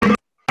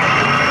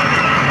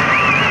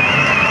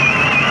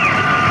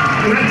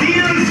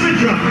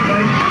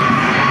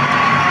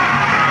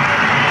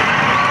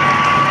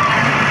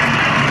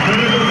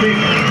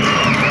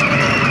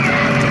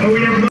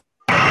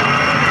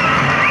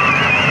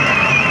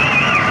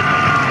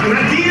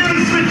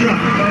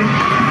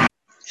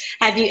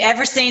Have you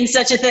ever seen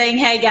such a thing?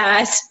 Hey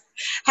guys,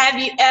 have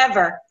you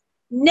ever?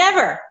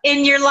 Never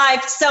in your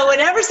life. So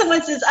whenever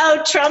someone says,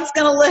 oh, Trump's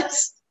going to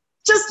lose,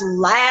 just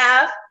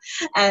laugh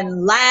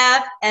and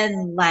laugh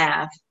and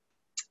laugh.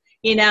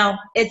 You know,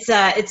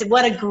 it's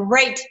what a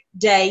great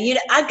day.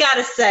 I've got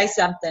to say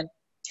something.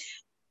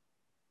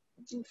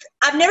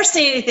 I've never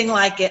seen anything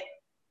like it.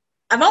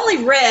 I've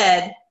only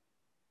read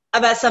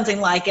about something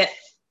like it,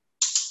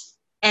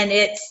 and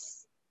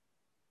it's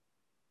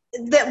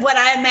that what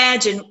I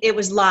imagine it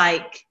was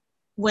like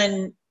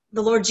when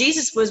the Lord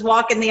Jesus was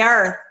walking the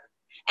earth,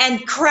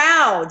 and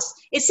crowds.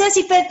 It says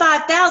he fed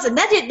 5,000.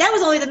 That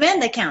was only the men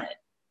they counted.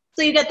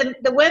 So you got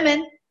the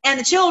women and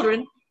the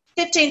children,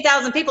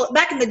 15,000 people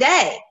back in the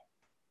day.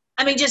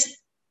 I mean, just,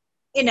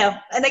 you know,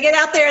 and they get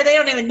out there, they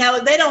don't even know,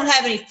 they don't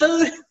have any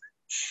food.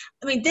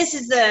 I mean, this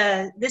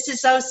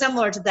is so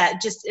similar to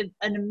that. Just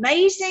an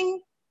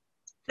amazing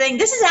thing.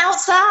 This is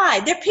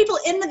outside. There are people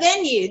in the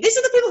venue. These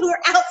are the people who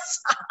are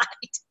outside.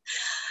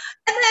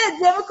 And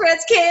then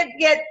Democrats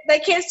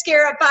can't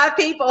scare up 5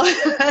 people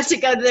to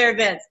go to their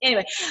events.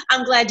 Anyway,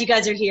 I'm glad you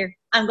guys are here.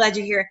 I'm glad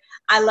you're here.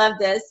 I love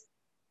this.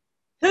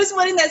 Who's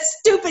winning that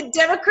stupid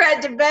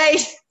Democrat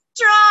debate?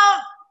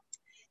 Trump.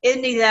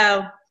 Isn't he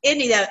though? Isn't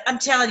he though? I'm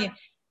telling you,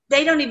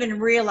 they don't even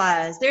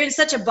realize. They're in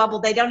such a bubble,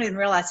 they don't even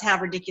realize how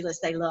ridiculous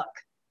they look.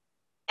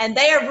 And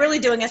they are really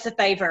doing us a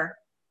favor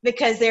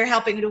because they're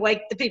helping to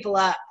wake the people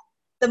up.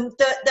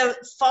 The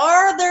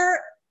farther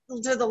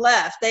to the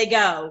left they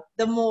go,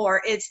 the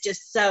more it's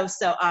just so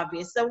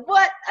obvious. So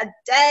what a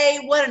day,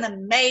 what an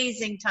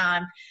amazing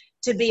time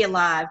to be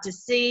alive, to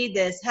see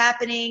this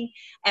happening.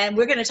 And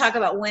we're going to talk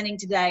about winning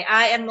today.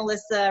 I am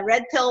Melissa,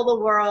 Red Pill of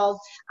the World.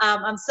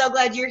 I'm so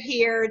glad you're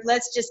here.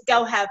 Let's just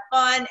go have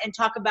fun and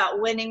talk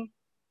about winning.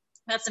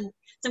 That's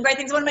some great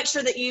things. I want to make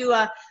sure that you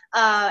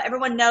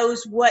everyone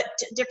knows what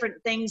different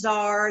things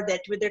are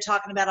that they're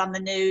talking about on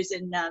the news,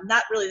 and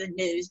not really the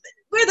news, but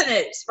we're the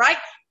news, right?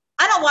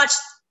 I don't watch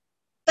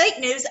fake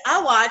news.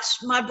 I watch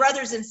my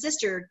brothers and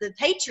sisters, the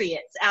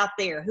patriots out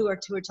there who are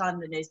telling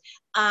the news.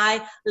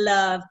 I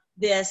love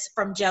this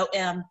from Joe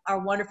M., our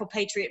wonderful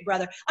patriot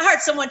brother. I heard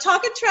someone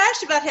talking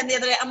trash about him the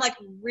other day. I'm like,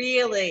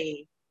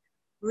 really?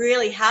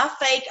 Really? How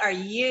fake are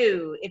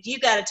you if you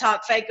got to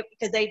talk fake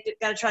because they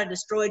got to try to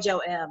destroy Joe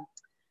M.?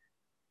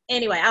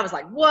 Anyway, I was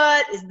like,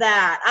 what is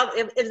that?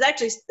 It was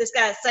actually this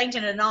guy, Saint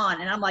and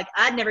Anon, and I'm like,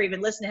 I'd never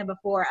even listened to him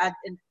before.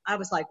 I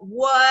was like,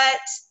 what?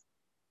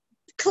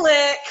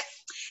 Click.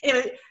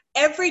 Anyway,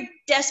 every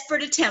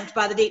desperate attempt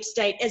by the deep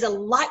state is a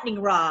lightning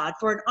rod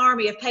for an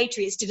army of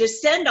patriots to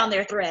descend on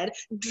their thread,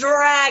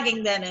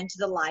 dragging them into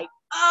the light.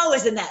 Oh,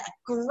 isn't that a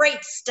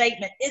great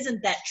statement?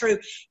 Isn't that true?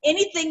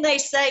 Anything they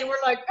say, we're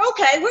like,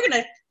 okay, we're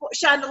going to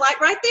shine the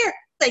light right there.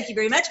 Thank you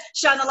very much.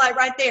 Shine the light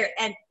right there.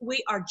 And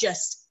we are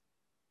just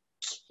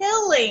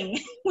killing.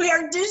 We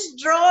are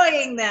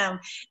destroying them.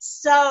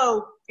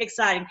 So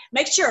exciting.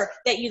 Make sure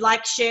that you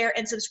like, share,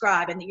 and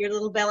subscribe, and that your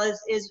little bell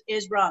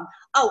is rung.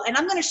 Oh, and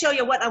I'm going to show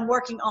you what I'm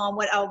working on.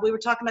 What we were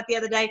talking about the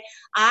other day.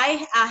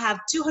 I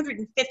have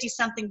 250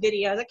 something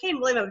videos. I can't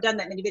believe I've done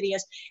that many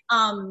videos.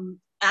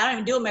 I don't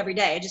even do them every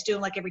day. I just do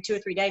them like every 2 or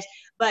 3 days.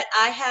 But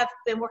I have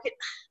been working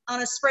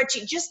on a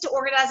spreadsheet just to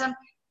organize them,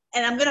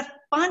 and I'm going to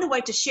find a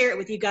way to share it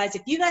with you guys.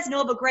 If you guys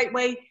know of a great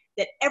way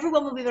that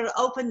everyone will be able to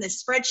open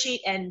this spreadsheet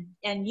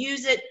and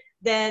use it,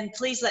 then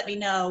please let me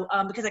know,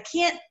 because I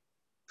can't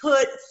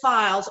put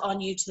files on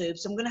YouTube.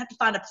 So I'm going to have to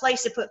find a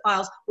place to put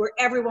files where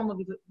everyone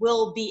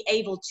will be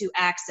able to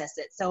access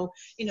it. So,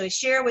 you know,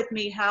 share with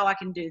me how I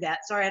can do that.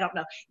 Sorry, I don't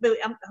know. But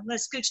I'm going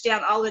to scooch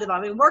down all the way to the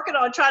bottom. I've been working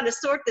on trying to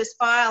sort this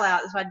file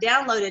out. So I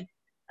downloaded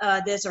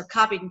this or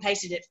copied and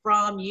pasted it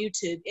from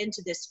YouTube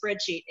into this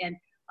spreadsheet. And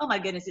oh my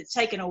goodness, it's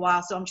taken a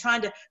while. So I'm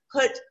trying to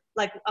put,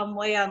 like, I'm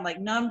way on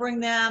like numbering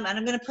them, and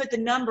I'm going to put the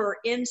number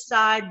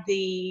inside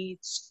the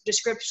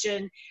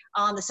description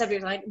on the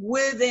subject line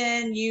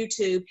within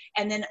YouTube,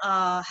 and then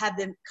have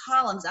them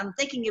columns. I'm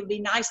thinking it would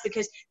be nice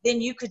because then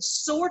you could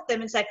sort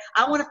them and say,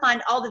 I want to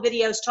find all the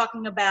videos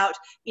talking about,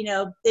 you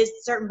know, this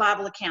certain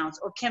Bible accounts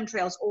or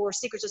chemtrails or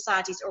secret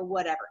societies or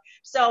whatever.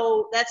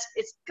 So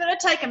it's going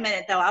to take a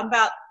minute though. I'm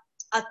about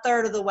a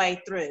third of the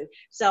way through.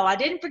 So I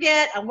didn't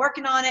forget, I'm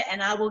working on it,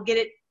 and I will get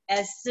it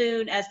as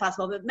soon as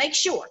possible. But make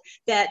sure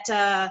that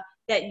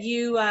that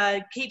you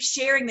keep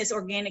sharing this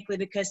organically,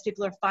 because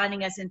people are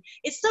finding us, and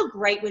it's so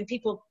great when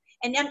people,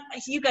 and then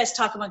you guys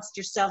talk amongst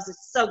yourselves,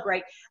 it's so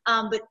great.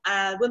 But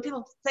when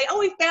people say,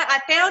 oh, I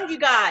found you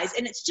guys,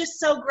 and it's just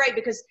so great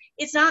because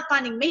it's not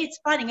finding me, it's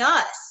finding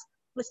us.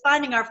 It's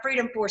finding our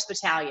Freedom Force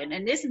Battalion.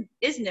 And isn't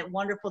it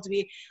wonderful to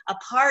be a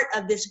part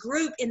of this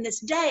group in this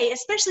day,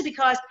 especially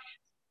because,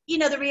 you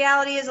know, the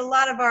reality is a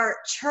lot of our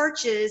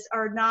churches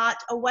are not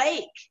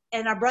awake,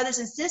 and our brothers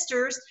and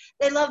sisters,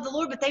 they love the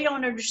Lord, but they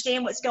don't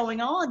understand what's going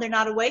on. They're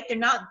not awake. They're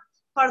not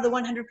part of the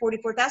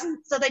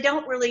 144,000, so they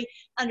don't really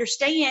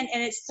understand.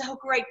 And it's so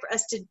great for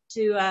us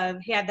to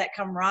have that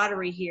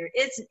camaraderie here,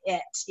 isn't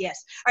it?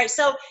 Yes. All right.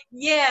 So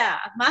yeah,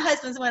 my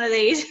husband's one of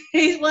these.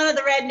 He's one of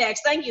the rednecks.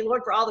 Thank you,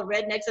 Lord, for all the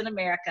rednecks in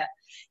America.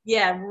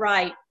 Yeah,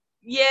 right.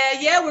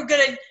 yeah, we're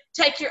going to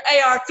take your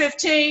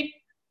AR-15.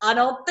 I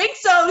don't think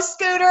so,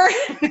 Scooter.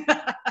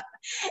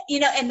 You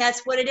know, and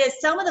that's what it is.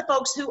 Some of the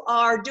folks who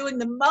are doing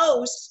the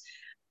most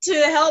to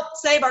help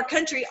save our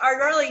country are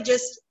really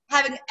just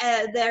having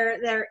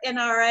their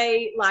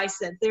NRA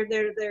license,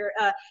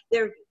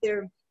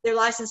 their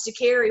license to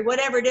carry,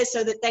 whatever it is,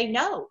 so that they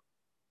know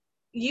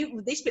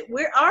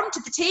we're armed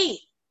to the teeth.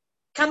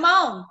 Come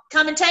on,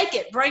 come and take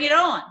it, bring it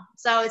on.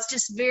 So it's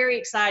just very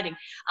exciting.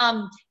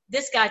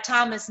 This guy,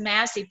 Thomas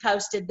Massey,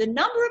 posted the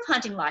number of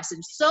hunting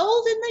licenses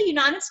sold in the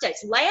United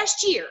States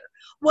last year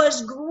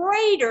was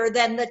greater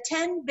than the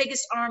 10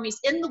 biggest armies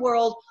in the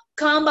world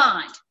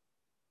combined.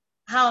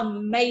 How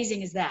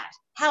amazing is that?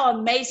 How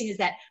amazing is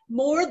that?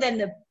 More than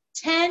the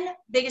 10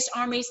 biggest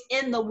armies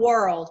in the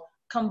world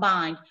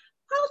combined.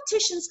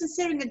 Politicians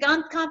considering a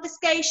gun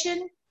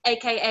confiscation,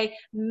 aka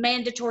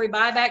mandatory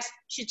buybacks,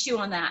 should chew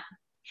on that.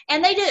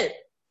 And they do.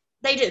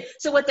 They do.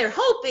 So what they're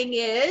hoping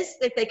is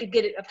that they could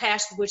get it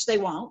passed, which they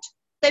won't.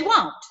 They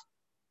won't.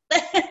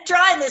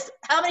 Trying this.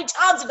 How many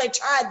times have they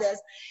tried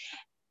this?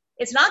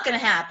 It's not going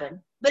to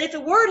happen. But if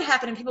it were to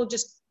happen and people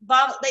just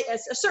a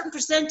certain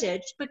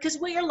percentage, because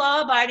we are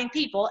law-abiding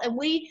people and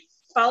we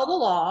follow the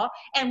law,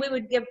 and we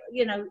would give,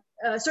 you know,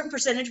 a certain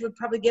percentage would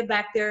probably give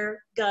back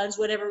their guns,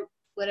 whatever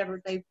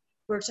they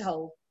were to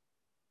hold.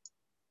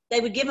 They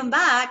would give them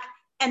back.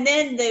 And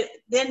then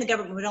the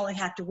government would only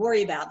have to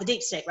worry about, the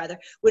deep state rather,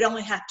 would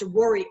only have to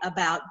worry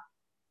about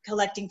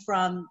collecting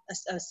from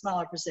a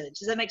smaller percentage.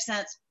 Does that make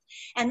sense?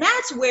 And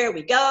that's where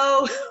we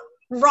go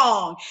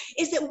wrong,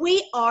 is that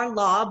we are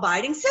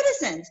law-abiding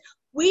citizens.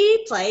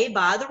 We play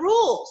by the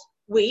rules.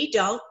 We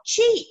don't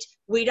cheat.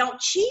 We don't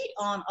cheat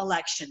on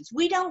elections.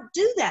 We don't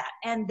do that.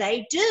 And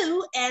they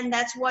do. And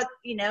that's what,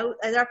 you know,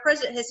 as our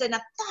president has said, and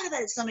I've thought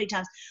about it so many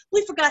times,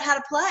 we forgot how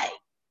to play.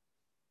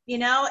 You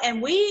know,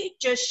 and we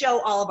just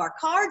show all of our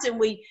cards, and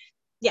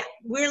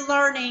we're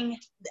learning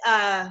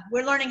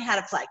how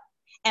to play,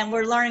 and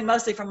we're learning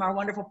mostly from our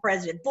wonderful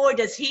president. Boy,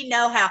 does he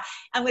know how.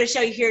 I'm going to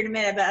show you here in a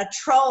minute about a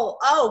troll.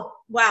 Oh,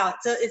 wow.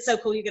 It's so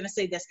cool. You're going to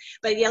see this.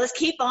 But yeah, let's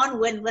keep on.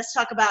 Let's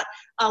talk about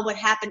what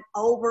happened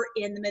over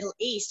in the Middle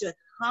East with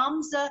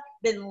Hamza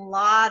bin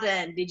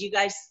Laden. Did you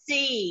guys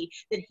see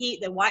that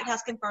the White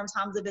House confirms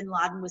Hamza bin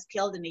Laden was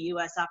killed in a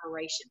U.S.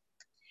 operation?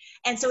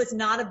 And so it's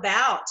not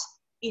about,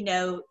 you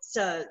know,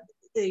 so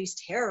these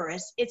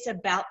terrorists, it's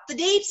about the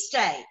deep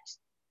state.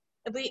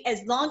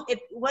 If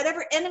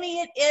whatever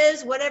enemy it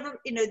is, whatever,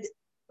 you know,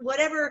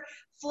 whatever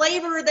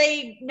flavor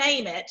they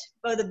name it,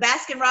 or the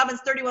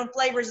Baskin-Robbins 31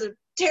 flavors of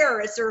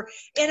terrorists or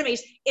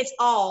enemies, it's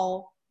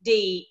all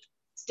deep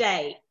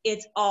state.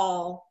 It's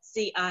all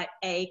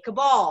CIA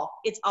cabal.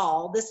 It's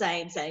all the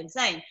same.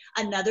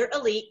 Another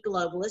elite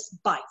globalist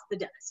bites the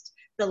dust.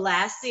 The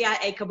last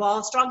CIA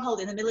cabal stronghold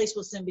in the Middle East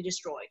will soon be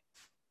destroyed.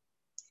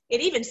 It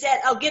even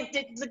said, look at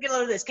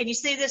this. Can you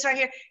see this right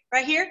here?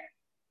 Right here?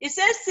 It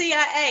says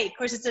CIA. Of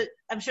course,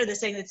 I'm sure they're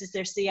saying this is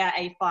their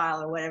CIA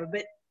file or whatever,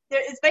 but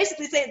it's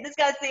basically saying this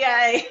guy's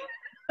CIA.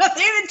 They're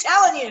even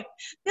telling you,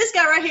 this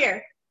guy right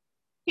here,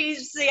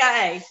 he's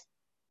CIA.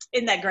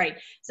 Isn't that great?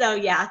 So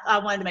yeah, I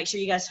wanted to make sure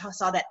you guys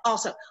saw that.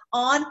 Also,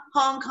 on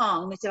Hong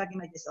Kong, let me see if I can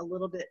make this a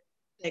little bit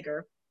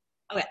bigger.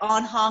 Okay,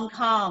 on Hong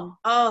Kong.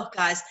 Oh,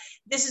 guys,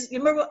 you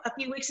remember a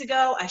few weeks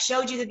ago, I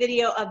showed you the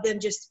video of them,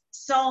 just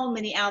so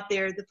many out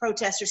there, the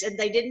protesters, and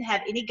they didn't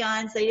have any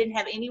guns. They didn't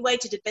have any way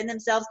to defend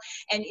themselves.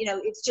 And, you know,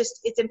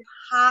 it's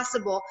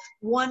impossible.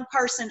 One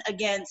person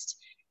against,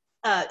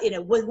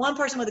 with one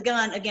person with a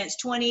gun against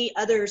 20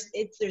 others,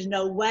 there's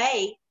no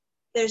way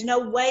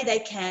they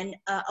can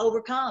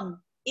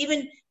overcome.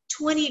 Even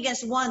 20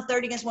 against 1,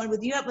 30 against 1,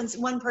 with you when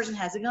one person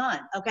has a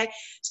gun, okay?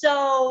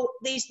 So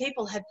these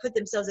people had put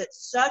themselves at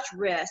such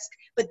risk,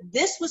 but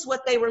this was what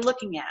they were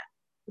looking at.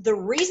 The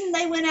reason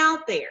they went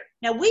out there.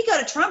 Now, we go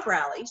to Trump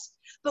rallies,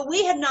 but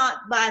we have not,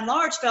 by and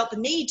large, felt the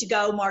need to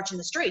go march in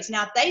the streets.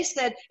 Now,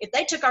 if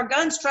they took our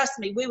guns, trust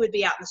me, we would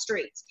be out in the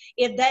streets.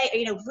 If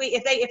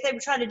they were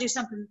trying to do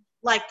something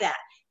like that,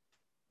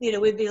 you know,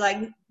 we'd be like,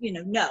 you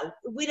know, no,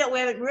 we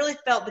haven't really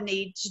felt the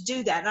need to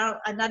do that.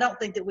 And I don't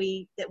think that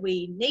we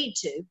need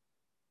to,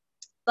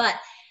 but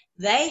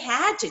they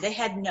had to. They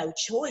had no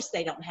choice.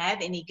 They don't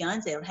have any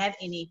guns. They don't have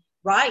any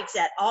rights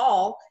at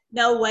all.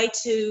 No way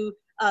to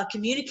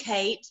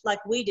communicate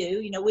like we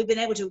do. You know, we've been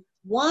able to,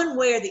 one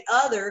way or the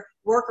other,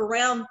 work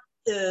around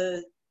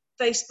the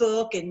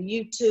Facebook and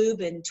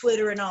YouTube and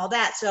Twitter and all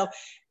that. So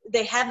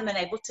they haven't been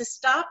able to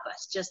stop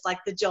us, just like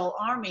the Joel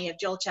Army of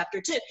Joel chapter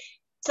 2.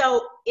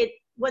 So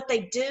what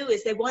they do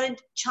is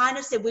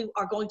China said we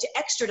are going to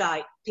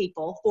extradite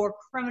people for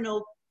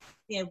criminal,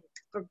 you know,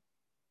 for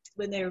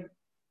when they're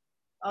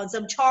on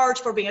some charge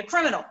for being a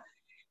criminal.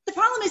 The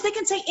problem is they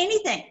can say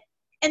anything,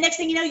 and next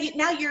thing you know,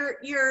 now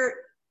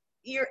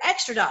you're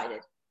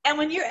extradited. And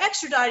when you're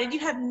extradited, you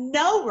have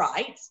no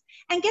rights.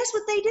 And guess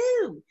what they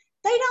do?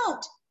 They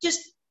don't just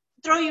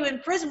throw you in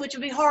prison, which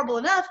would be horrible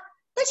enough.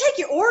 They take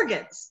your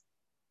organs.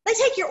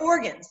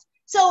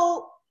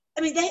 So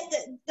I mean,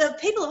 the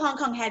people of Hong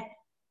Kong had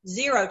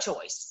zero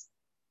choice.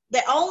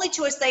 The only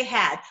choice they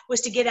had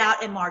was to get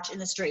out and march in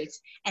the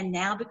streets. And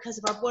now, because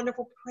of our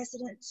wonderful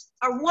president,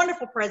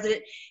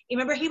 you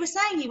remember he was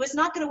saying he was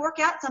not going to work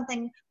out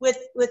something with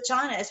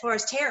China as far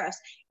as tariffs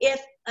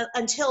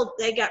until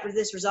they got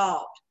this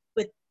resolved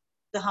with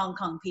the Hong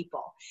Kong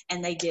people.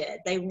 And they did.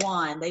 They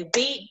won. They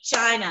beat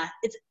China.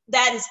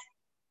 That is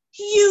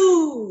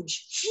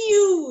huge,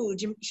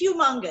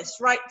 humongous,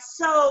 right?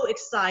 So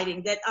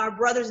exciting that our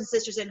brothers and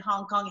sisters in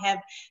Hong Kong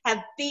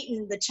have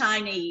beaten the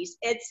Chinese.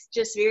 It's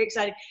just very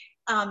exciting.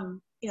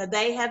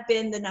 They have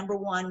been the number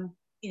one,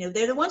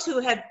 they're the ones who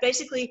have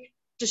basically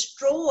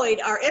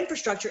destroyed our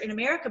infrastructure in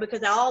America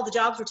because all the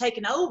jobs were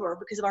taken over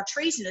because of our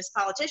treasonous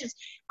politicians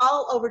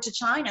all over to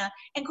China.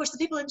 And of course, the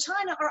people in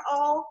China are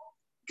all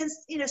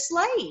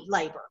slave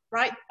labor,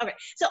 right? Okay,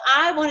 so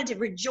I wanted to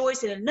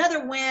rejoice in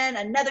another win,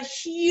 another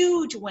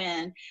huge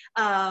win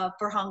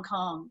for Hong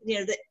Kong.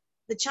 The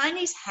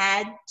Chinese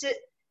had to.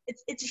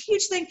 It's a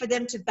huge thing for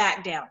them to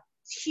back down.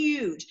 It's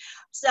huge.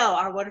 So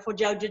our wonderful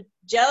Joe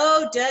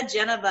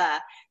DeGeneva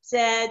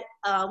said,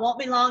 "Won't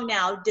be long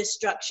now.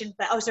 Destruction."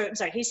 I'm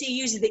sorry. He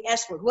uses the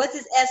S word. What's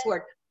his S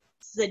word?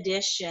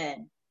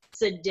 Sedition.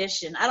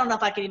 I don't know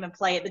if I can even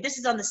play it, but this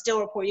is on the Still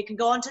Report. You can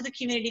go onto the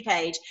community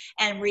page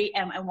and read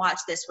and watch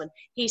this one.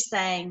 He's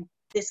saying,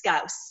 this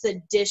guy,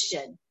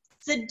 sedition.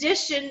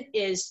 Sedition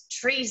is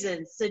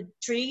treason.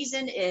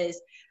 Treason is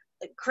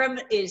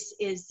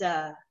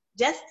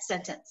death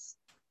sentence.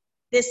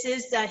 This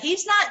is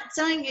he's not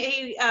saying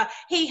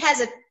he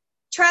has a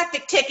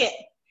traffic ticket.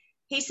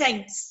 He's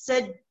saying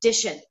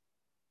sedition.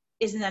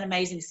 Isn't that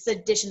amazing?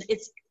 Sedition.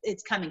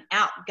 It's coming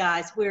out,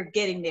 guys. We're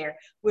getting there.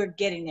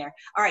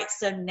 All right,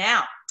 so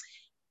now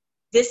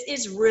this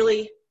is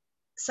really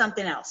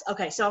something else.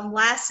 Okay, so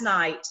last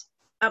night,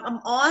 I'm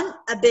on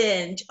a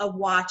binge of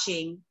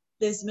watching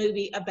this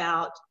movie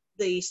about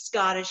the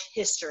Scottish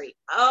history.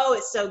 Oh,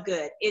 it's so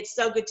good. It's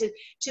so good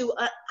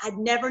I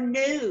never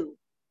knew.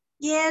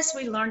 Yes,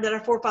 we learned that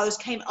our forefathers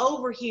came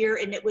over here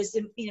and it was,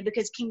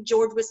 because King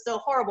George was so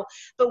horrible,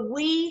 but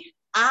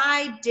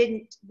I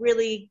didn't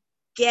really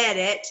get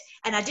it,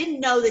 and I didn't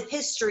know the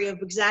history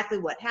of exactly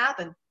what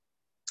happened.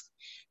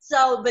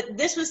 So, but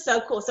this was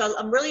so cool. So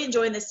I'm really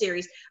enjoying this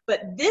series.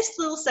 But this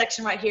little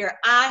section right here,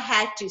 I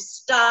had to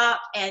stop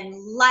and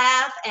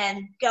laugh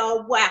and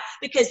go, wow,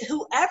 because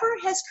whoever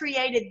has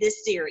created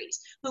this series,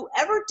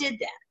 whoever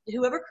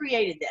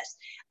created this,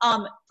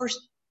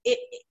 it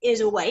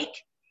is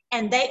awake,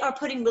 and they are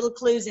putting little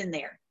clues in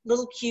there.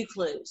 Little cue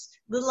clues,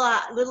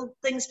 little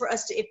things for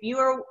us to, if you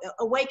are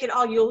awake at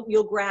all,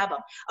 you'll grab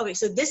them. Okay,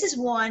 so this is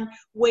one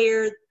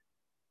where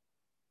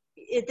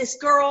this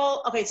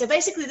girl. Okay, so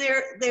basically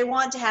they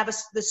want to have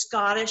the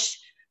Scottish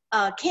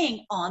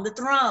king on the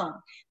throne.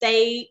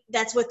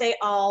 That's what they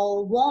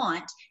all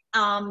want.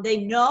 They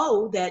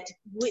know that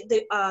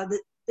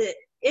the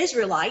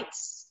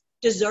Israelites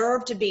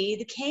deserve to be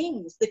the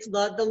kings,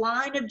 the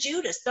line of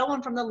Judah,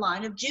 someone from the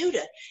line of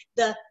Judah.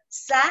 The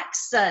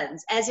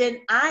Saxons, as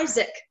in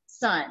Isaac's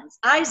sons,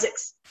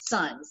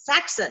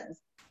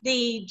 Saxons.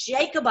 The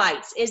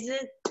Jacobites is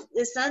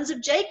the sons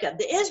of Jacob.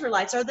 The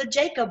Israelites are the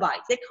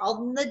Jacobites. They call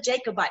them the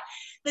Jacobite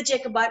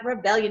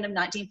rebellion of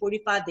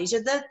 1945. These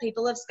are the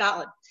people of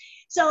Scotland.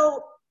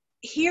 So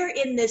here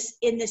in this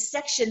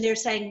section, they're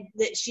saying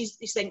that she's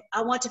saying,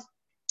 I want to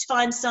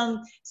find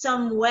some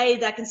way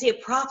that I can see a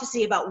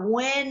prophecy about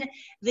when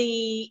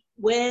the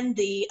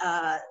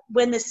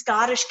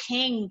Scottish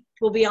king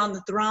will be on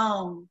the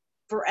throne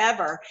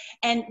forever.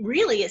 And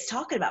really, it's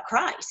talking about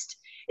Christ.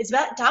 It's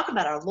talking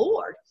about our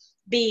Lord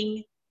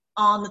being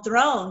on the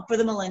throne for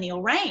the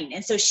millennial reign.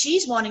 And so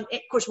she's wanting, of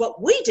course,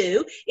 what we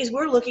do is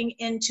we're looking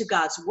into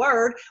God's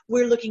word.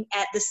 We're looking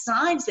at the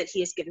signs that he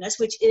has given us,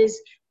 which is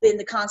in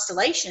the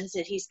constellations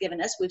that he's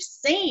given us. We've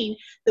seen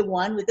the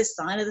one with the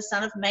sign of the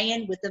Son of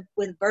Man, with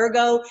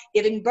Virgo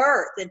giving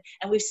birth. And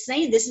we've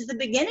seen this is the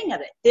beginning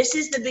of it. This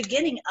is the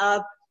beginning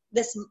of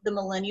the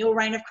millennial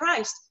reign of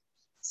Christ.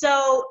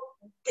 So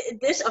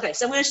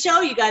so I'm going to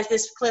show you guys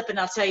this clip, and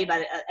I'll tell you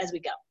about it as we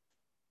go.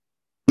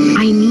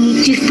 I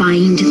need to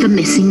find the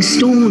missing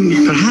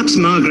stone. Perhaps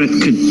Margaret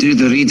could do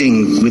the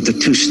reading with the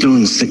 2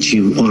 stones that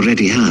you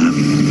already have.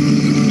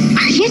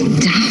 Are you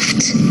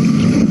daft?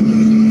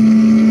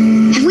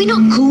 Have we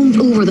not combed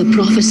over the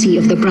prophecy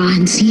of the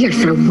Brahan seer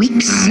for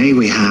weeks? Aye,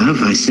 we have.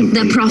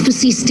 The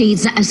prophecy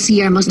states that a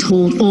seer must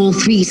hold all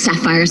 3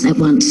 sapphires at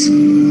once.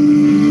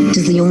 It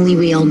is the only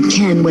way I'll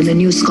ken when the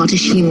new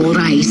Scottish king will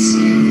rise.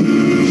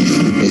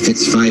 If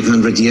it's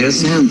 500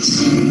 years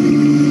hence.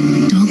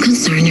 Don't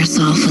concern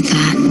yourself with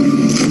that.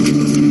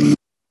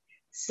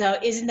 So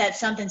isn't that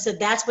something? So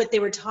that's what they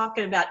were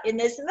talking about in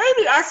this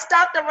movie. I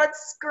stopped and was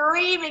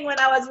screaming when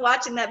I was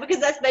watching that, because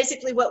that's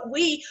basically what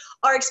we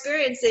are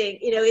experiencing.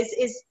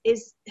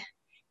 Is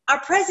our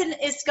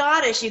president is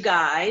Scottish, you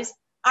guys.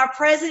 Our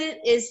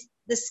president is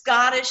the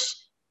Scottish.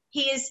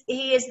 He is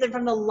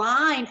from the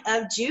line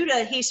of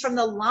Judah. He's from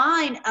the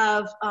line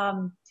of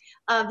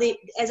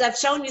as I've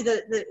shown you,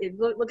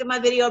 look at my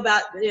video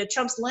about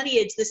Trump's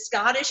lineage, the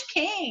Scottish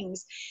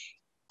kings.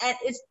 And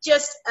it's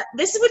just,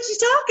 this is what she's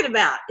talking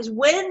about, is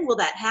when will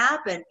that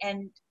happen?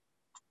 And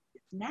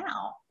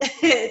now.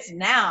 It's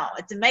now.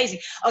 It's amazing.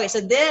 Okay,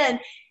 so then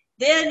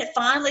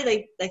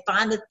finally they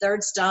find the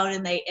third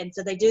stone, and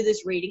so they do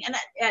this reading. And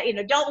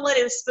don't let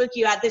it spook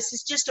you out. This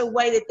is just a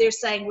way that they're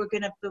saying we're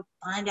going to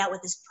find out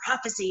what this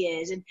prophecy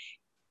is, and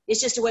it's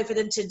just a way for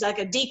them to like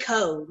a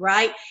decode,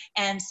 right?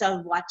 And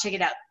so check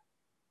it out.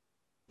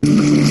 A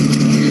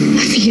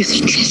fierce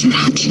treasure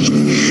hunt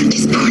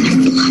is born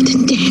of blood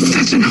and death.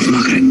 That's enough,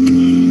 Margaret.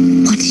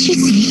 What did she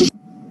say?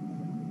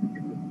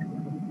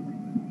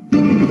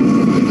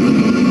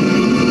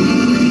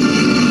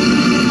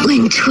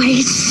 When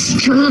twice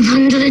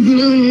 1,200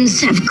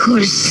 moons have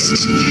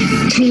coursed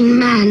between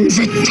man's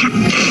attack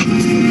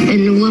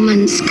and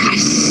woman's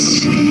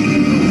curse,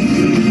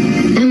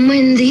 and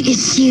when the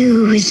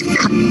issue is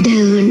cut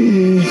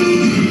down,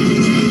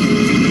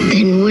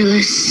 then will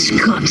a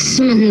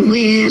Scotsman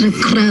wear a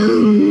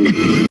crown.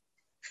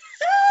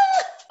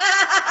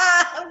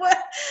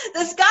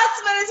 The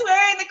Scotsman is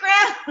wearing the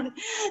crown.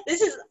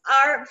 This is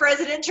our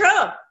President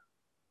Trump.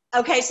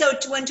 Okay, so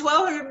when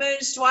 1,200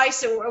 moons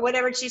twice, or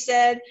whatever she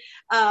said,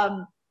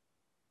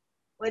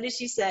 what did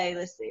she say?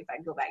 Let's see if I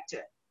can go back to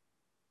it.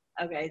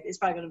 Okay, it's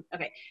probably going to,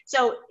 okay.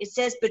 So it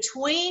says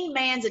between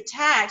man's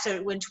attack,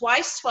 so when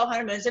twice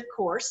 1,200 moons have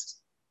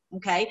coursed,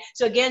 okay.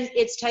 So again,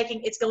 it's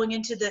going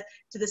into the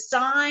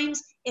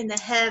signs in the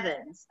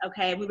heavens,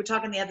 okay. We were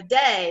talking the other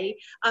day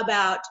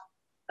about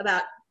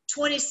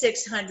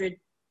 2,600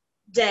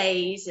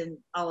 days and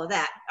all of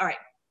that. All right,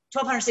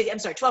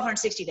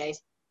 1,260 days.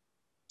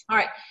 All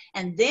right,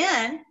 and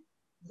then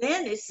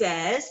it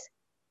says,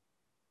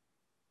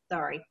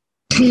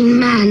 between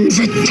man's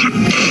attack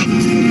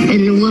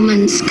and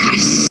woman's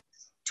curse.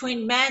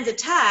 Between man's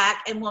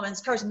attack and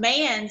woman's curse.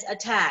 Man's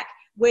attack,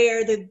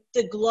 where the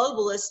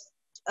globalist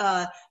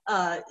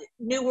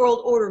New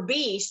World Order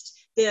beast,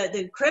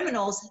 the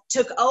criminals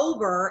took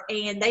over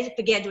and they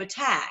began to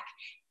attack.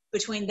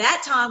 Between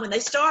that time when they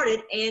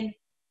started and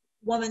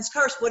woman's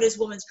curse, what is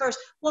woman's curse?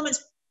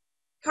 Woman's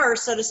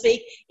curse, so to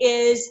speak,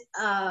 is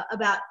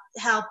about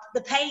how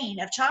the pain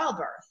of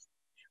childbirth,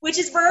 which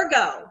is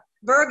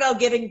Virgo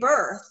giving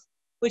birth,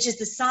 which is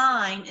the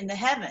sign in the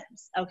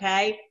heavens.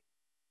 Okay,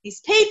 these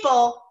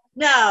people,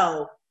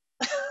 no,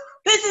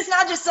 this is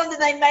not just something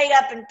they made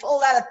up and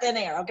pulled out of thin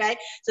air. Okay,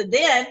 so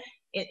then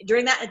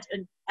during that,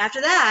 after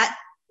that,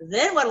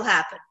 then what will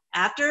happen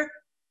after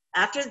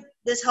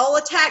this whole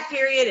attack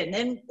period, and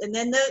then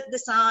the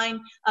sign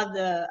of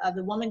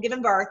the woman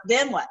giving birth?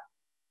 Then what?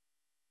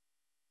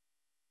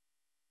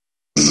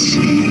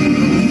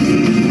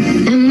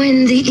 And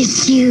when the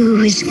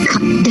issue is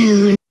cut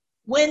down.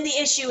 When the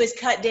issue is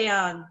cut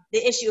down,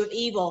 the issue of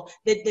evil,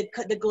 the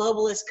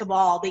globalist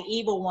cabal, the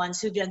evil ones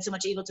who've done so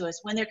much evil to us,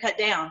 when they're cut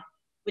down,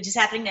 which is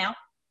happening now,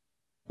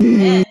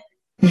 then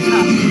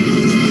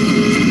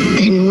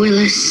will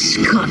a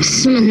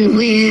Scotsman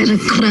wear a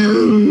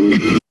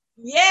crown.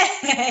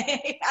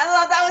 Yay! I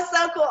thought that was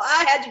so cool.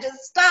 I had to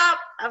just stop.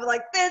 I was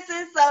like, this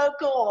is so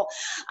cool.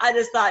 I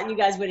just thought you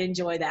guys would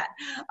enjoy that.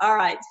 All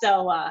right,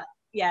 so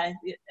yeah,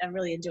 I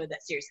really enjoyed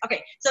that series.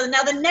 Okay, so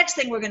now the next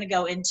thing we're going to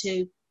go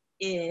into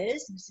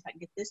is, let me see if I can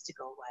get this to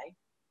go away.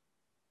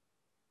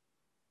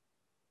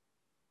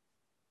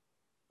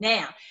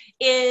 Now,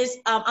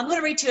 I'm going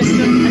to read to you a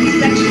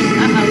section.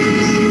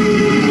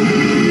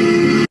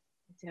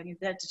 I'll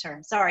get that to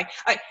turn. Sorry. All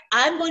right,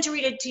 I'm going to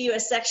read it to you a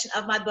section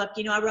of my book.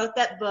 You know, I wrote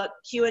that book,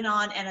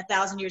 QAnon and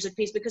 1,000 Years of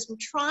Peace, because I'm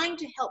trying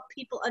to help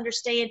people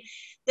understand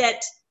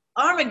that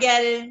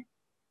Armageddon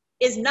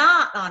is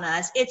not on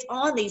us. It's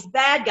on these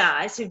bad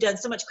guys who've done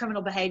so much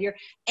criminal behavior,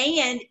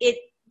 and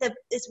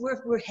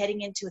we're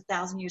heading into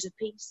 1,000 years of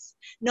peace.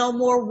 No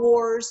more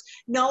wars,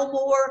 no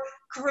more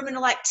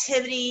criminal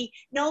activity,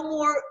 no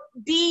more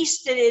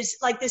beast that is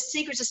like this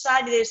secret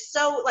society that is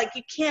so like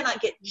you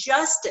cannot get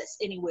justice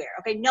anywhere.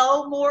 Okay,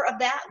 no more of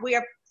that.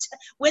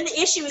 When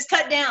the issue is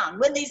cut down,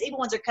 when these evil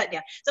ones are cut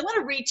down. So I'm going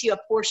to read to you a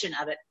portion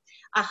of it.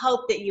 I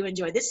hope that you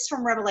enjoy. This is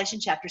from Revelation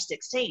chapter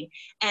 16,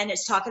 and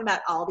it's talking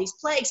about all these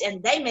plagues,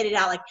 and they made it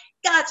out like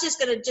God's just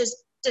going to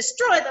just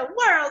destroy the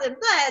world, and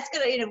blah, it's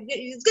gonna,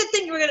 it's a good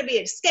thing we're gonna be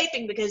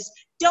escaping, because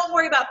don't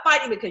worry about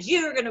fighting because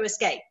you're gonna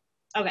escape.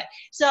 Okay,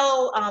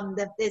 so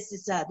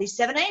these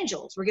 7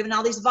 angels were given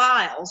all these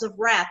vials of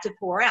wrath to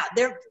pour out.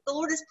 The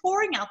Lord is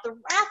pouring out the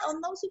wrath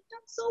on those who've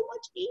done so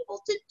much evil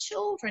to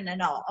children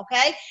and all.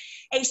 Okay,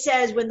 he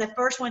says when the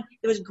first one,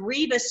 there was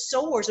grievous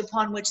sores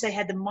upon which they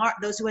had the mark.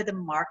 Those who had the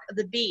mark of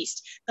the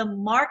beast. The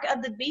mark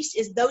of the beast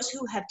is those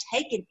who have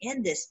taken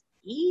in this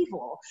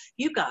evil.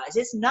 You guys,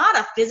 it's not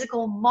a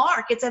physical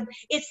mark. It's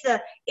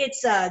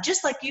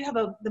just like you have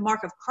the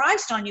mark of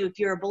Christ on you. If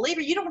you're a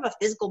believer, you don't have a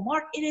physical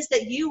mark. It is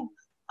that you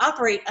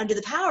operate under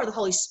the power of the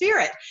Holy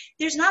Spirit.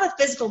 There's not a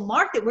physical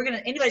mark that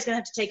anybody's gonna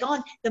have to take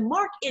on. The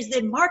mark is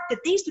the mark that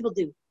these people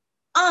do.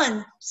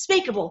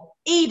 Unspeakable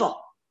evil.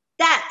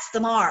 That's the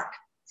mark.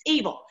 It's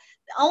evil.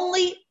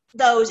 Only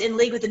those in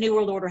league with the New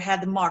World Order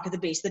have the mark of the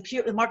beast,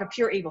 the mark of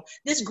pure evil.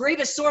 This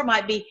grievous sore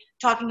might be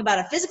talking about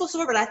a physical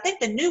sore, but I think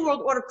the New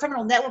World Order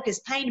criminal network is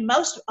pained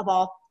most of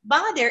all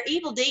by their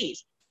evil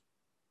deeds.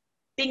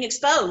 being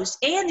exposed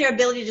and their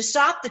ability to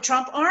stop the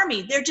Trump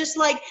army. They're just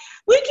like,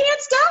 we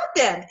can't stop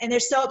them. And they're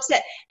so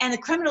upset. And the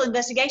criminal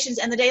investigations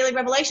and the daily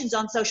revelations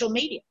on social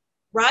media,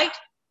 right?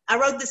 I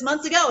wrote this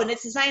months ago, and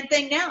it's the same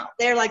thing now.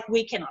 They're like,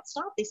 we cannot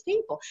stop these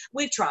people.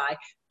 We try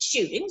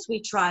shootings.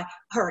 We try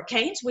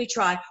hurricanes. We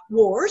try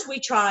wars. We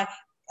try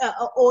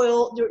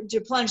oil,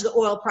 to plunge the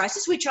oil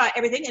prices. We try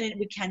everything, and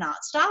we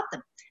cannot stop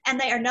them. And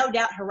they are no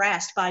doubt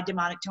harassed by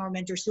demonic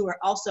tormentors who are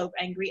also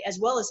angry, as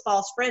well as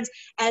false friends,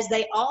 as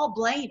they all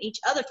blame each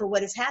other for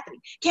what is happening.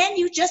 Can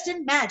you just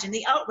imagine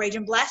the outrage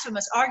and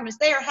blasphemous arguments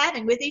they are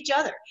having with each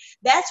other?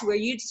 That's where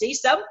you'd see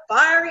some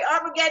fiery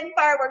Armageddon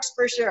fireworks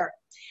for sure.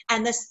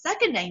 And the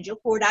second angel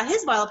poured out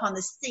his vial upon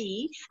the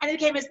sea, and it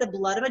became as the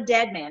blood of a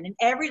dead man, and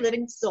every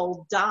living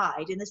soul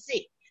died in the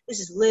sea.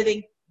 This is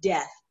living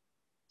death.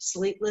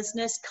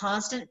 Sleeplessness,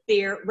 constant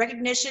fear,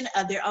 recognition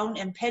of their own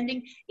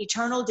impending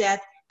eternal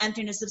death,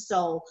 emptiness of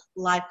soul,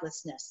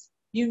 lifelessness.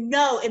 You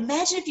know,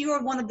 imagine if you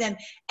were one of them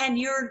and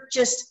you're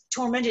just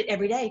tormented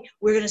every day.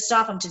 We're going to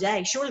stop them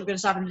today. Surely we're going to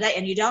stop them today.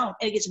 And you don't.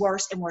 And it gets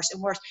worse and worse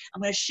and worse.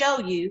 I'm going to show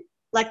you,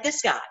 like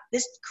this guy,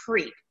 this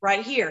creep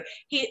right here.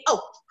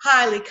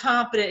 Highly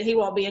confident he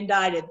won't be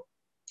indicted.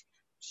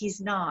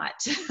 He's not.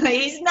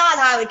 He's not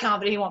highly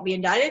confident he won't be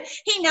indicted.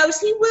 He knows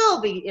he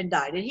will be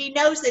indicted. He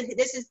knows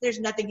that there's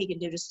nothing he can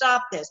do to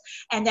stop this.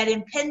 And that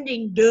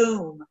impending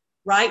doom,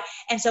 right?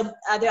 And so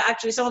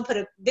someone put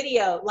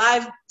a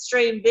live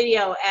stream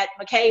video at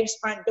McCabe's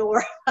front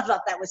door. I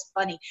thought that was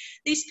funny.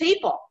 These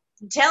people,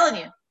 I'm telling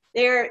you,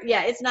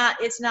 it's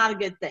not a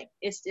good thing.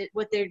 It's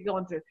what they're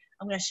going through.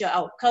 I'm going to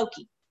show,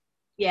 Koki.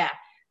 Yeah.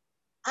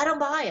 I don't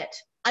buy it.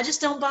 I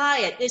just don't buy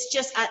it. It's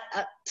just,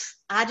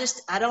 I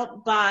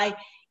don't buy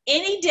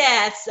any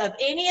deaths of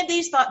any of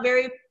these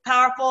very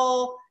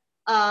powerful,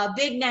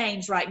 big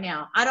names right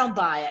now. I don't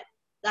buy it.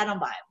 I don't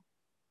buy it.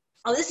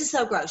 Oh, this is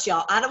so gross,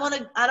 y'all. I'm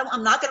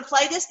not going to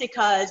play this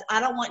because I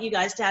don't want you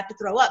guys to have to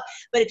throw up.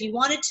 But if you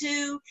wanted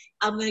to,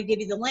 I'm going to give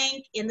you the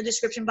link in the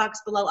description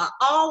box below. I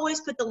always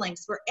put the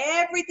links for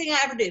everything I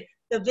ever do.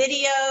 The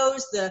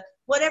videos, the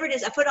whatever it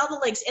is, I put all the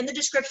links in the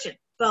description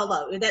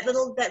below. That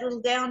little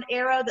down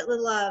arrow, that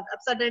little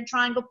upside down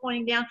triangle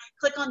pointing down,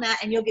 click on that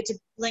and you'll get to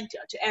link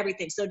to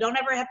everything. So don't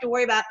ever have to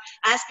worry about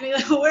asking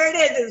me where it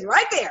is. It's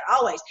right there,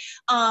 always.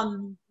 I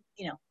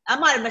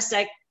might have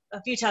mistaken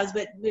a few times,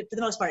 but for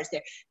the most part, it's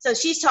there. So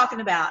she's talking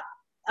about,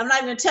 I'm not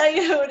even going to tell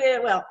you who it is.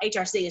 Well,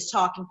 HRC is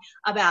talking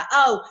about,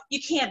 you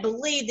can't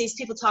believe these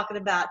people talking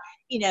about,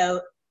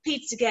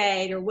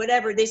 Pizzagate or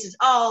whatever. This is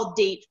all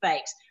deep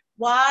fakes.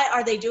 Why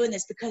are they doing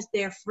this? Because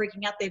they're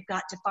freaking out. They've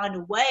got to find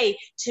a way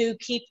to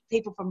keep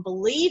people from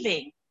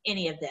believing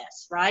any of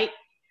this, right?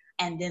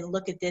 And then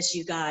look at this,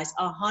 you guys.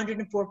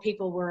 104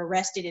 people were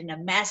arrested in a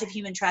massive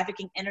human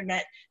trafficking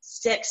internet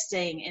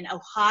sexting in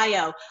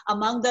Ohio.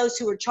 Among those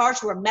who were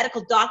charged were a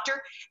medical doctor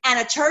and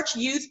a church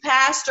youth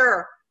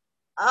pastor.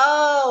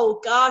 Oh,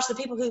 gosh, the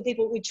people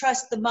we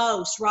trust the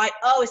most, right?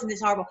 Oh, isn't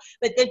this horrible?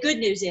 But the good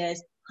news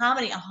is, how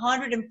many?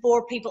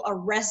 104 people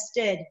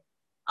arrested.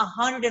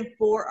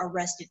 104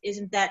 arrested.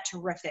 Isn't that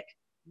terrific?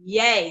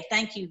 Yay.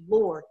 Thank you,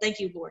 Lord. Thank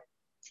you, Lord.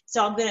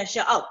 So I'm going to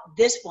show,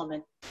 this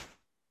woman.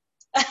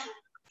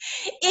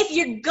 If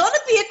you're going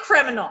to be a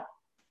criminal,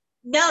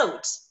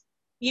 note,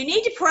 you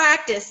need to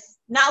practice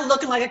not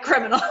looking like a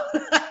criminal.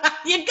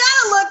 You got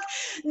to look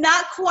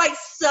not quite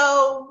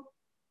so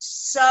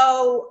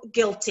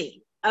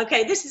guilty.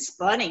 Okay, this is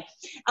funny.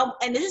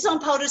 And this is on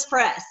POTUS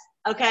Press.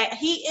 Okay,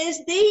 he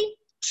is the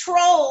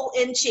troll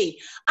in chief.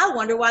 I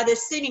wonder why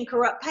this seeming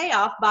corrupt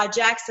payoff by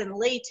Jackson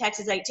Lee,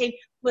 Texas 18,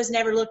 was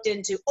never looked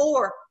into.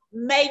 Or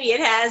maybe it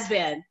has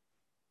been.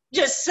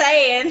 Just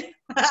saying.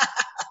 I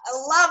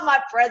love my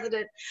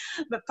president.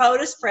 But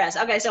POTUS Press.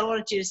 Okay, so I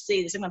wanted you to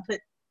see this. I'm gonna put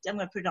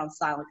it on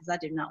silent because I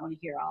do not want to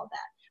hear all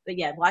that. But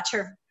yeah, watch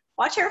her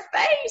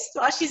face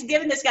while she's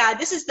giving this guy.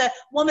 This is the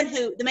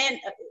man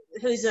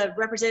who's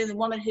representing the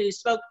woman who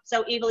spoke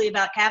so evilly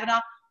about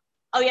Kavanaugh.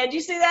 Oh yeah, did you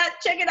see that?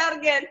 Check it out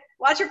again.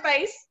 Watch her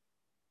face.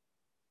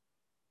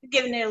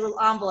 Giving it a little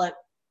envelope.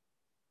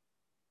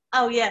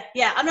 Oh yeah.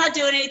 I'm not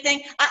doing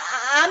anything.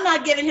 I'm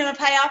not giving him a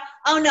payoff.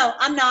 Oh no,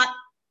 I'm not.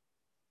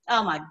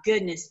 Oh my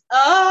goodness.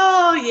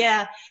 Oh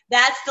yeah.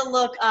 That's the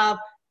look of,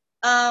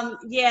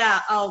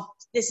 yeah. Oh,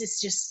 this is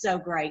just so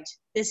great.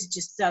 This is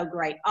just so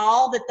great.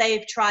 All that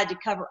they've tried to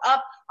cover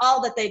up,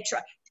 all that they've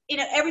tried,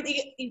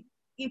 everything,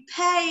 you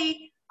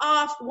pay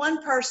off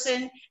one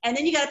person and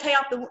then you got to pay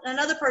off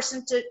another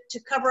person to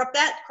cover up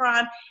that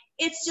crime.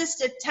 It's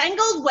just a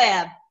tangled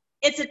web.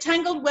 It's a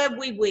tangled web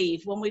we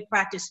weave when we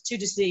practice to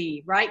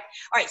deceive, right?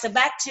 All right, so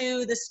back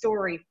to the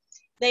story.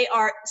 They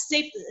are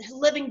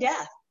living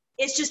death.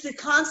 It's just the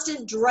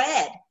constant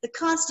dread,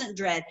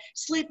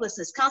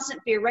 sleeplessness,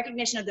 constant fear,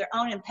 recognition of their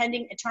own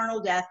impending eternal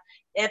death,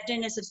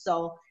 emptiness of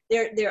soul,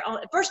 their own,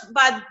 first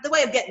by the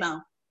way of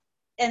Gitmo,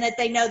 and that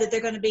they know that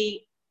they're going to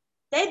be,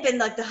 they've been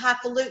like the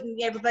highfalutin,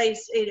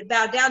 everybody's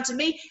bowed down to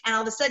me, and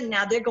all of a sudden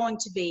now they're going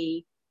to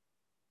be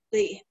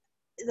the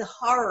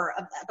horror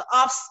of the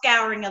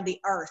offscouring of the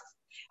earth.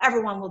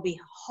 Everyone will be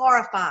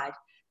horrified.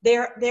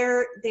 And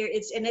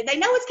they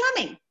know it's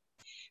coming.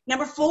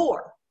 Number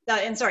 4,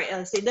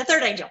 let's see, the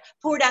third angel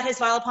poured out his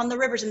vial upon the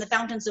rivers and the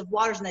fountains of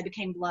waters, and they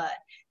became blood.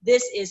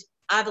 This is,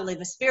 I believe,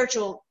 a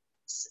spiritual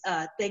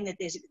thing that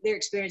they're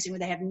experiencing, where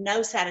they have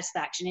no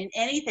satisfaction in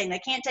anything. They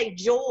can't take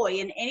joy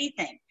in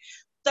anything.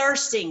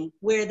 Thirsting,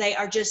 where they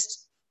are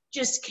just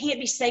can't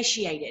be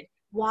satiated.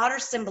 Water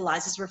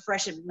symbolizes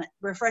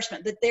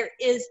refreshment, but there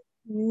is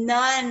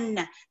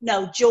none,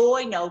 no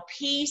joy, no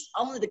peace,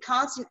 only the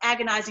constant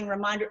agonizing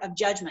reminder of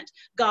judgment,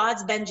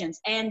 God's vengeance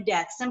and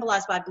death,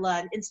 symbolized by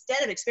blood.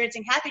 Instead of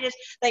experiencing happiness,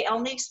 they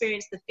only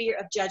experience the fear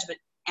of judgment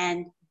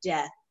and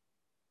death.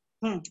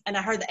 And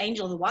I heard the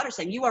angel of the water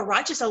saying, "You are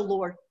righteous, O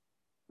Lord,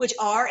 which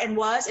are and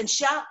was and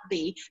shall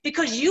be,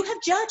 because you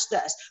have judged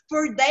us.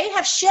 For they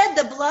have shed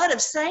the blood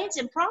of saints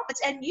and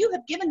prophets, and you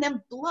have given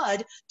them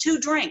blood to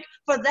drink,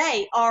 for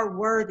they are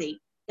worthy."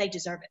 They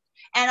deserve it.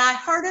 And I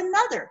heard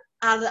another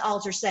out of the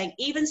altar saying,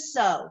 "Even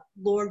so,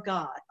 Lord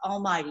God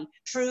Almighty,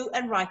 true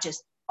and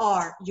righteous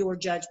are your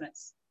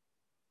judgments."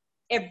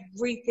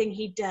 Everything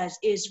he does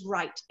is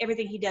right.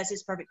 Everything he does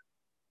is perfect.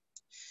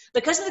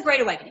 Because of the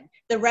Great Awakening,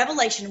 the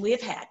revelation we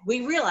have had,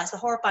 we realize the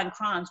horrifying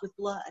crimes with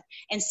blood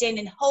and stand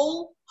in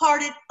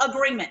wholehearted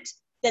agreement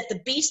that the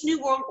beast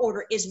New World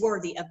Order is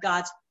worthy of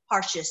God's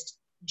harshest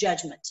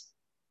judgment.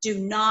 Do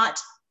not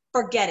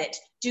forget it.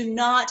 Do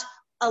not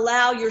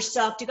allow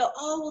yourself to go,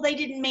 "Oh, well, they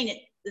didn't mean it."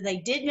 They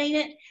did mean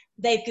it.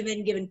 They've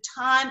been given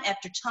time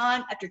after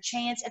time after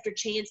chance after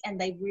chance, and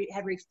they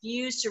have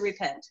refused to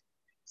repent.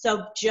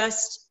 So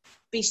just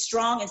be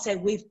strong and say,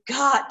 "We've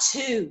got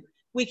to.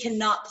 We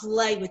cannot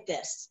play with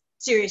this.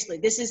 Seriously,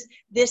 this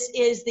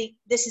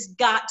has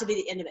got to be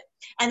the end of it."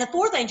 And the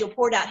fourth angel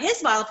poured out his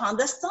vial upon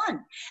the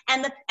sun,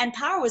 and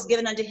power was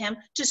given unto him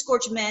to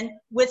scorch men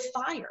with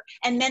fire.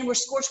 And men were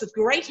scorched with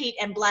great heat,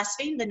 and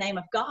blasphemed the name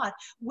of God,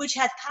 which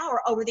hath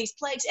power over these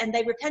plagues, and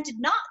they repented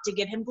not to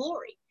give him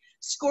glory.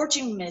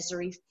 Scorching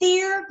misery,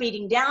 fear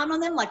beating down on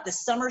them like the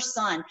summer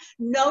sun,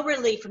 no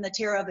relief from the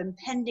terror of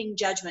impending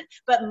judgment,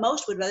 but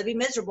most would rather be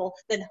miserable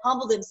than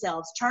humble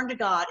themselves, turn to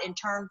God, and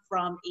turn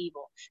from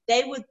evil.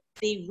 They would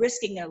be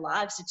risking their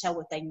lives to tell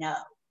what they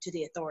know to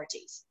the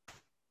authorities.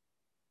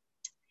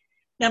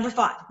 Number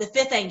 5, the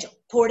fifth angel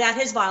poured out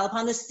his vial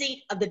upon the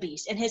seat of the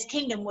beast, and his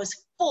kingdom was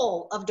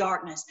full of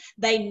darkness.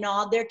 They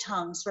gnawed their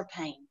tongues for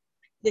pain.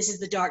 This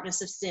is the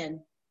darkness of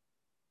sin.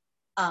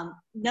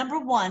 Number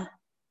 1,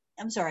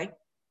 I'm sorry,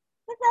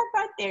 what's that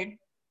right there?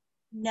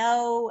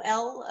 No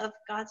light of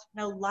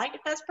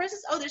God's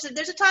presence. Oh,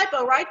 there's a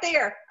typo right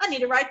there. I need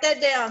to write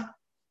that down.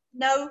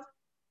 No,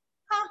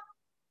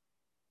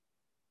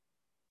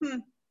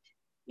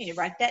 Need to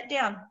write that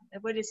down.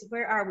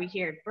 Where are we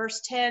here?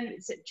 Verse 10.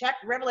 It's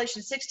chapter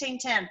Revelation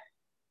 16:10.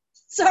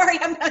 Sorry,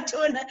 I'm not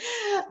doing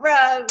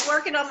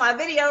working on my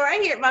video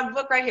right here, my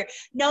book right here.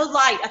 No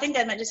light. I think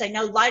that meant to say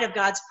no light of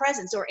God's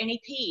presence or any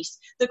peace.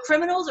 The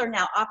criminals are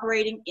now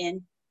operating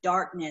in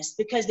darkness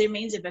because their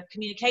means of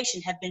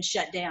communication have been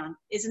shut down.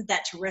 Isn't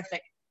that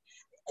terrific?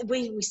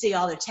 We see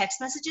all their text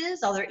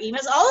messages, all their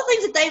emails, all the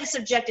things that they've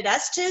subjected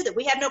us to, that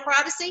we have no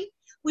privacy.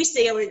 We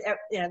see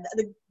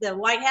the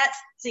white hats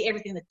see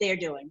everything that they're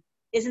doing.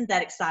 Isn't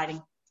that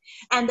exciting?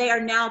 And they are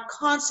now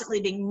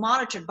constantly being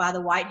monitored by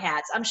the white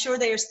hats. I'm sure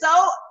they are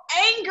so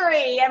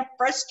angry and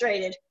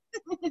frustrated.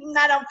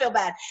 I don't feel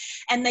bad.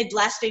 And they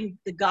blasphemed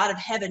the God of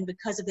heaven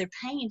because of their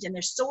pains and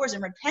their sores,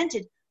 and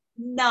repented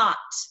not.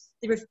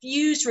 They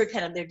refused to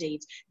repent of their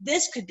deeds.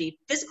 This could be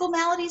physical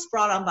maladies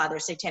brought on by their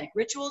satanic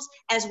rituals,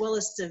 as well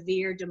as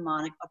severe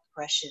demonic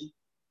oppression.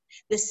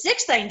 The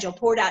sixth angel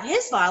poured out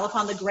his vial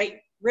upon the great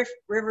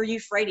river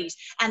Euphrates,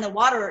 and the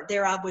water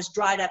thereof was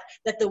dried up,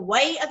 that the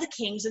way of the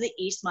kings of the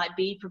east might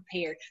be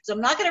prepared. So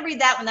I'm not going to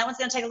read that one. That one's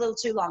going to take a little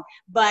too long.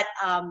 But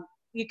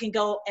you can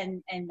go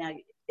and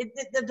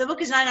the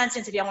book is 99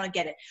 cents if y'all want to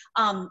get it.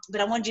 But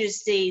I want you to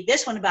see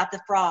this one about the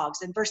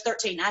frogs. In verse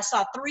 13, I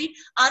saw 3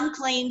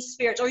 unclean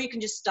spirits, or you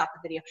can just stop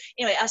the video.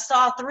 Anyway, I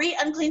saw 3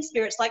 unclean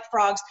spirits like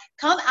frogs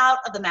come out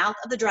of the mouth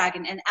of the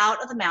dragon, and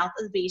out of the mouth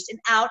of the beast, and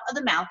out of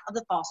the mouth of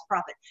the false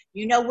prophet.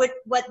 You know what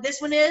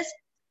this one is?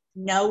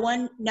 No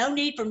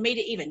need for me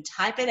to even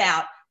type it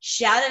out.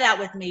 Shout it out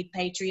with me,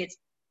 patriots.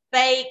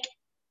 Fake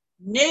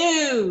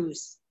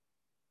news.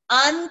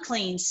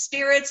 Unclean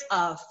spirits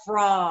of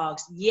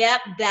frogs.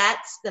 Yep,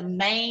 that's the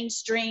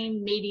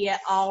mainstream media.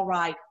 All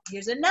right.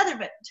 Here's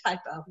another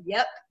typo.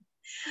 Yep.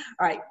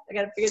 All right, I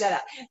got to figure that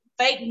out.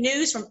 Fake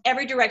news from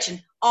every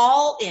direction,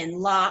 all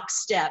in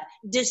lockstep.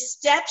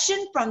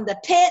 Deception from the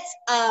pits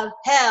of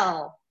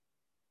hell.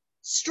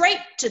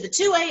 Straight to the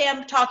 2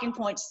 a.m. talking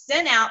points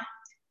sent out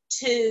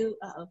to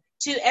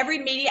every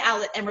media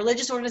outlet and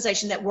religious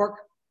organization that work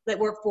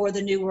for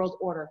the New World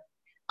Order.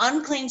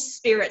 Unclean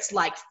spirits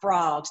like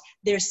frogs.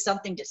 There's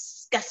something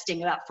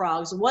disgusting about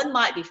frogs. One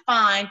might be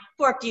fine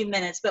for a few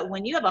minutes, but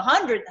when you have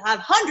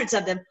hundreds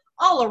of them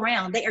all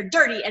around, they are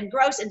dirty and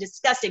gross and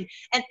disgusting,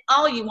 and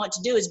all you want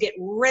to do is get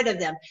rid of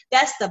them.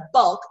 That's the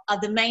bulk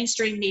of the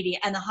mainstream media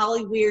and the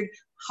Hollywood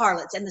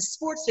harlots and the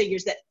sports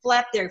figures that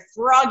flap their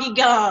froggy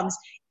gums.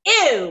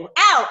 Ew,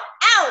 out,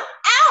 out,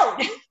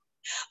 out.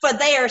 For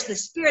they are the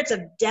spirits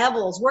of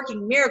devils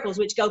working miracles,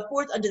 which go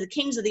forth unto the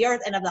kings of the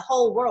earth and of the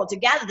whole world to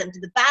gather them to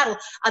the battle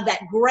of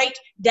that great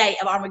day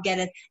of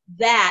Armageddon.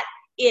 That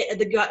is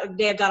the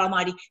day of God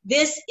Almighty.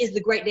 This is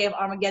the great day of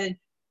Armageddon.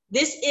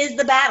 This is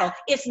the battle.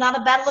 It's not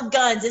a battle of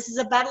guns. This is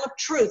a battle of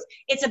truth.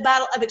 It's a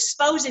battle of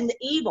exposing the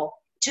evil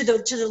to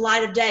the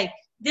light of day.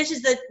 This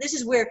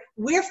is where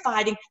we're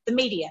fighting the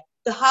media,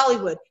 the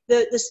Hollywood,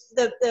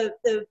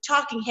 the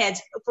talking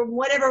heads from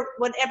whatever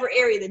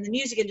area, in the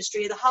music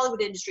industry, the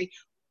Hollywood industry,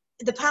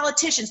 the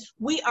politicians.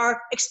 We are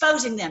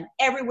exposing them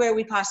everywhere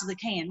we possibly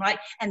can, right?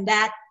 And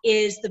that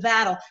is the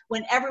battle.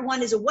 When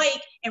everyone is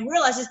awake and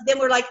realizes, then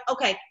we're like,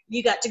 okay,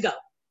 you got to go.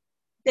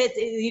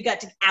 You got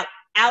to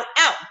out.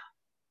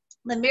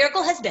 The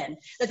miracle has been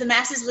that the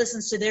masses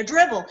listens to their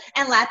drivel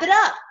and lap it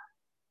up.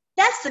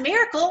 That's the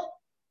miracle,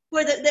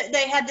 where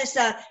they had this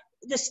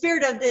the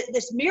spirit of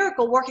this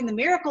miracle working the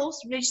miracles.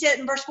 Did you see it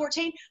in verse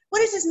 14?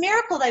 What is this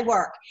miracle they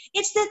work?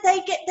 It's that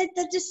they get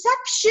the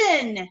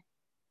deception,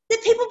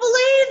 that people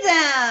believe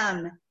them.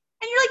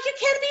 And you're like, you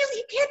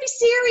can't be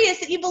serious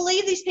that you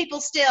believe these people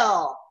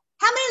still.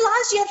 How many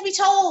lies do you have to be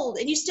told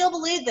and you still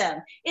believe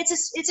them? It's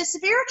a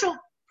spiritual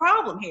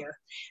problem here.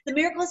 The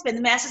miracle has been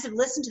the masses have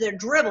listened to their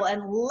dribble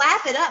and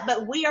laugh it up,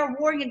 but we are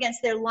warring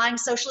against their lying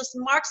socialist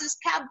and Marxist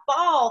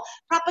cabal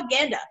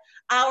propaganda.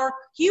 Our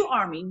Q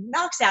army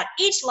knocks out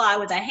each lie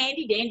with a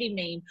handy dandy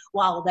meme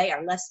while they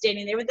are left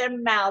standing there with their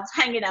mouths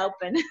hanging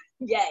open.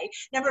 Yay.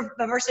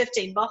 Verse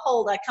 15,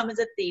 behold, I come as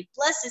a thief.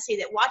 Blessed is he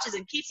that watches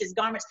and keeps his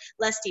garments,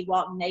 lest he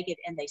walk naked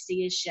and they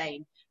see his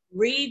shame.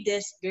 Read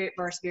this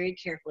verse very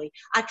carefully.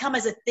 I come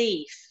as a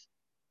thief.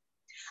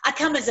 I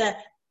come as a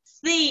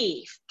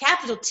thief.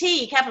 Capital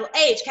T, capital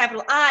H,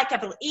 capital I,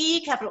 capital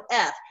E, capital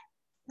F.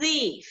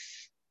 Thief.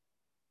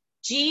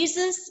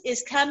 Jesus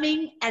is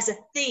coming as a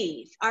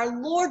thief.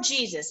 Our Lord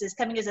Jesus is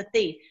coming as a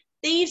thief.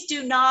 Thieves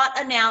do not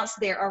announce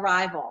their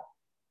arrival.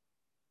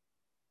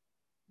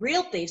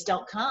 Real thieves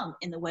don't come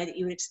in the way that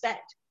you would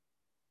expect,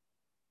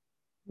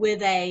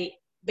 with a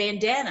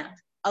bandana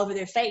over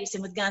their face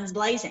and with guns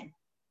blazing.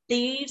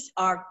 Thieves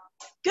are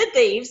good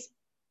thieves.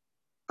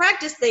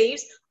 Practice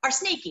thieves are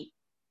sneaky.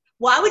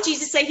 Why would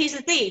Jesus say he's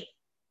a thief?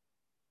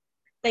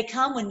 They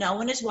come when no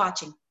one is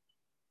watching.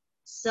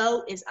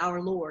 So is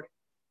our Lord.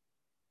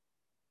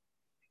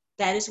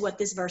 That is what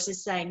this verse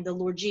is saying. The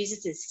Lord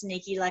Jesus is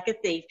sneaky like a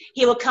thief.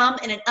 He will come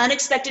in an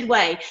unexpected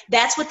way.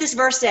 That's what this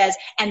verse says,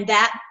 and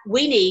that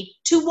we need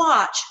to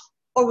watch,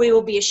 or we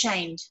will be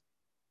ashamed.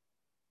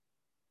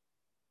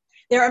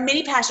 There are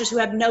many pastors who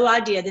have no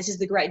idea this is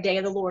the great day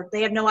of the Lord.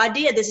 They have no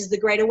idea this is the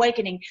great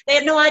awakening. They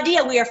have no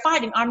idea we are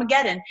fighting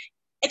Armageddon.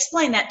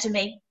 Explain that to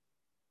me.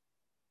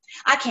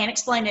 I can't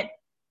explain it,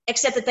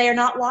 except that they are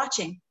not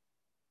watching.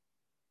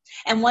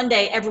 And one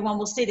day everyone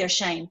will see their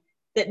shame,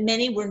 that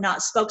many were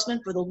not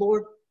spokesmen for the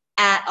Lord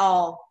at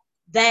all.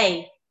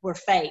 They were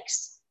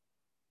fakes.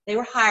 They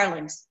were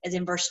hirelings, as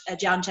in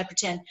John chapter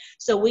 10.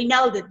 So we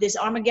know that this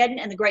Armageddon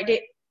and the great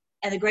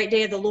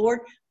day of the Lord,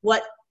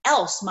 what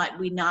else might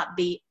we not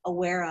be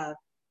aware of?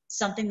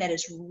 Something that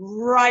is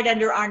right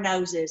under our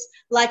noses,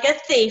 like a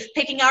thief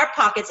picking our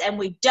pockets, and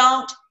we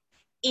don't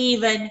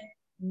even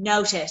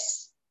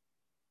notice.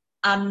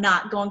 I'm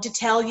not going to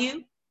tell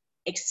you,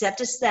 except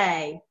to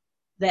say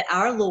that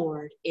our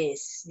Lord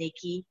is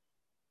sneaky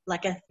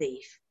like a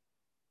thief.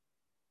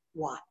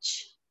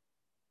 Watch.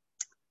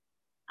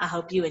 I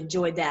hope you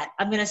enjoyed that.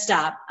 I'm going to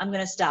stop.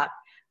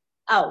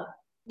 Oh,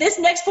 this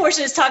next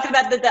portion is talking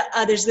about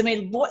there's going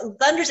to be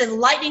thunders and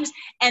lightnings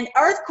and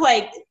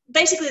earthquake.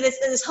 Basically,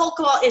 this whole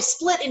cabal is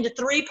split into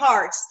 3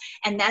 parts,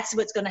 and that's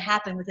what's going to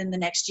happen within the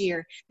next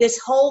year. This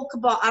whole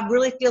cabal, I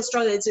really feel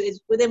strongly that it's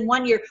within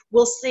 1 year,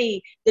 we'll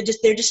see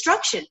their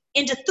destruction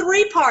into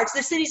 3 parts.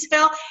 The cities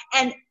fell,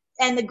 and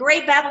the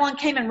great Babylon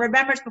came in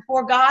remembrance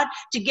before God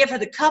to give her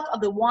the cup of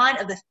the wine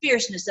of the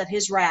fierceness of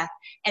his wrath.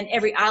 And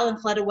every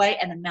island fled away,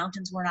 and the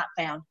mountains were not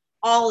found.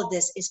 All of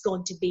this is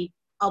going to be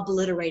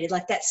obliterated,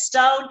 like that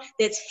stone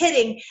that's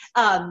hitting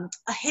all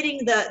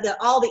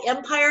the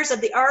empires of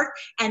the earth,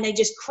 and they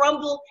just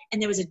crumble,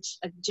 and there was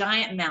a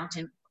giant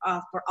mountain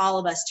for all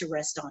of us to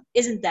rest on.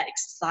 Isn't that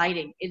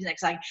exciting?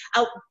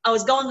 I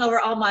was going over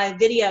all my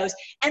videos,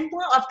 and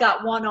well, I've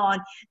got one on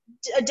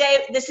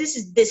this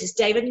is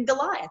David and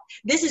Goliath.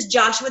 This is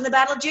Joshua in the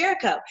Battle of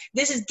Jericho.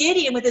 This is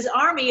Gideon with his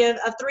army of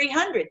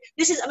 300.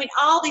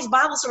 All these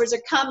Bible stories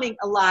are coming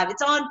alive.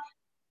 It's on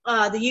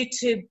the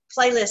YouTube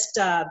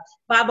playlist,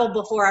 Bible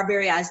Before Our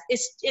Very Eyes.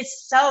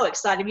 It's so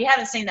exciting. If you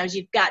haven't seen those,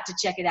 you've got to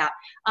check it out.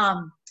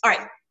 All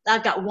right,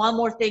 I've got one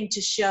more thing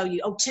to show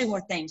you. 2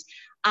 more things.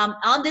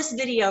 On this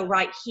video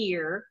right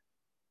here,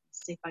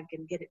 let's see if I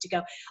can get it to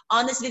go.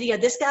 On this video,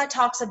 this guy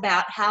talks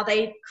about how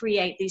they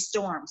create these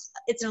storms.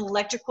 It's an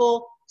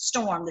electrical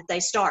storm that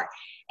they start.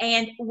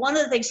 And one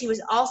of the things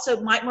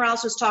Mike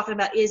Morales was talking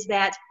about is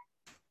that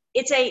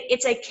it's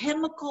a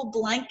chemical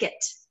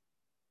blanket.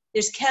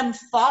 There's chem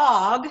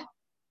fog,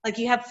 like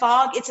you have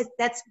fog.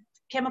 That's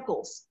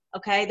chemicals.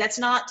 Okay, that's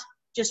not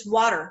just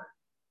water.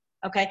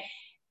 Okay,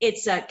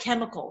 it's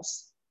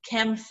chemicals.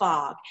 chem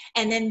fog,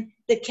 and then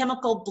the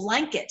chemical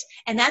blanket.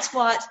 And that's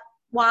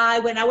why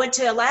when I went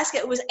to Alaska,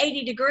 it was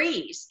 80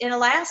 degrees in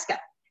Alaska,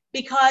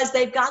 because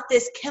they've got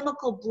this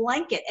chemical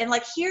blanket. And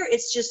like here,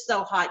 it's just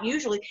so hot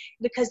usually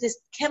because this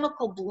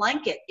chemical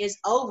blanket is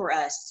over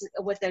us,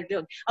 what they're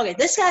doing. Okay,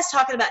 this guy's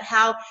talking about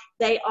how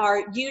they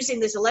are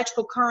using this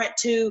electrical current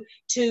to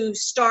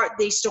start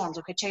these storms.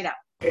 Okay, check it out.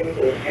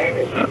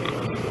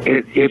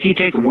 If you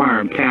take a wire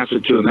and pass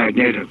it to a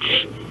magnetic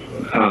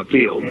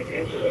field,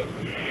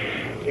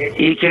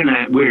 each of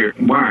that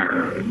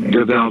wire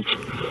develops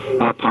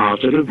a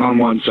positive on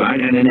one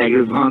side and a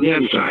negative on the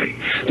other side.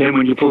 Then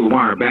when you pull the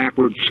wire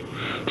backwards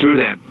through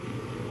that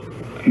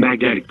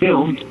magnetic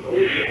field,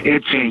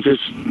 it changes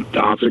the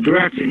opposite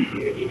direction.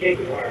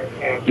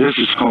 This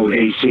is called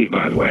AC,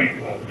 by the way.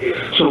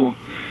 So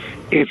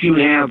if you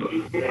have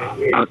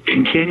a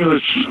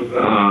continuous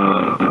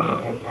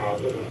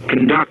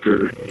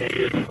conductor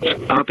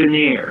up in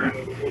the air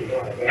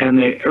and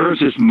the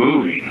Earth is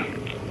moving,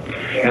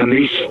 and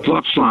these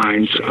flux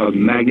lines of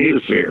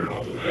magnetosphere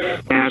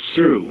pass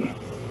through,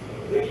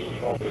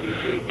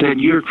 then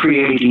you're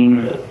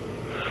creating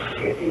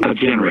a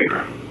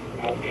generator.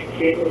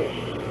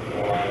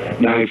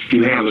 Now, if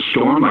you have a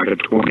storm like a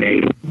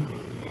tornado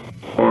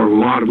or a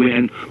lot of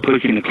wind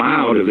pushing a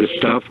cloud of this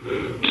stuff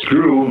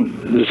through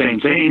the same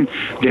thing,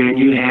 then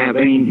you have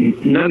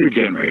another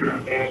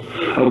generator,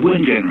 a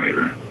wind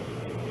generator,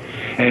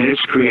 and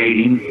it's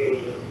creating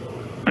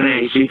an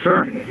AC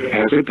current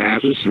as it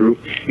passes through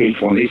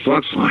each one of these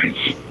flux lines.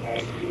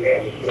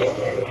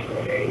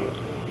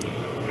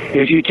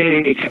 If you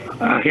take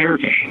a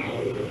hurricane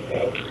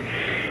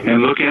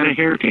and look at a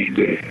hurricane,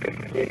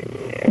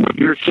 what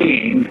you're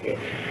seeing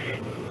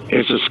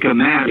is a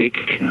schematic.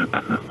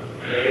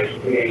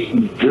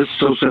 This is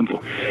so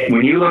simple.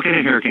 When you look at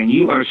a hurricane,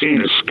 you are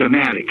seeing a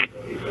schematic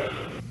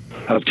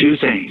of two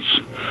things,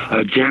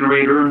 a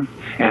generator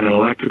and an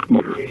electric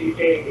motor,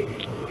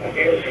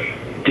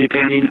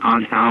 depending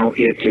on how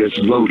it is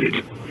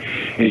loaded.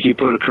 If you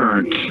put a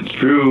current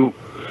through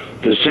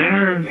the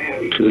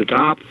center to the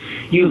top,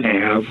 you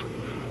have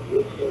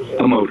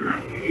a motor.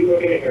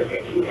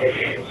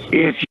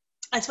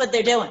 That's what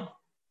they're doing.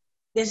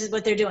 This is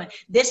what they're doing.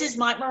 This is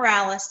Mike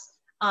Morales.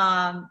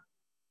 On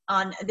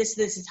this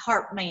is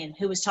Hartman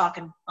who was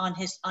talking on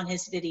his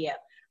video,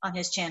 on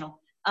his channel,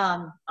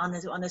 on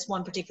this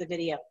one particular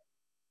video.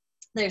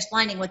 They're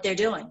explaining what they're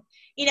doing.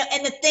 You know,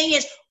 and the thing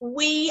is,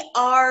 we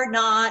are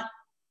not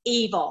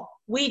evil.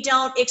 We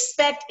don't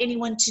expect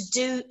anyone to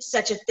do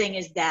such a thing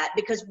as that,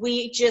 because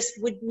we just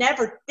would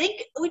never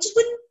think, we just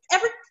wouldn't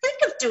ever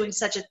think of doing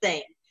such a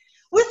thing.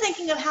 We're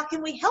thinking of how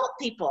can we help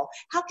people?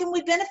 How can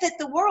we benefit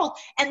the world?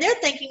 And they're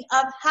thinking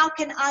of how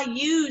can I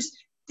use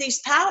these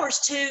powers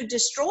to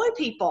destroy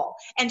people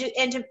and to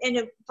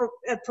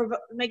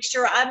make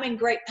sure I'm in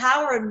great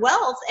power and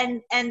wealth,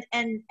 and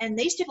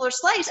these people are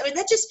slaves. I mean,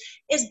 that just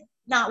is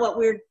not what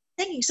we're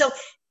thinking. So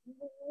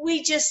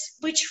we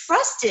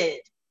trusted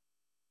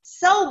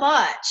so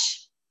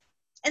much,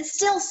 and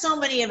still so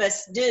many of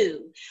us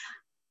do.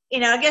 You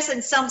know, I guess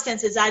in some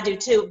senses I do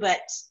too,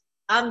 but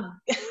I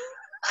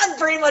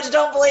pretty much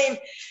don't believe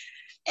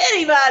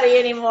anybody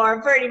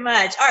anymore, pretty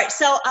much. All right,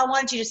 so I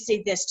wanted you to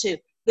see this too.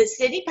 But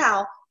Sidney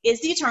Powell is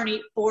the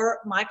attorney for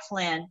Mike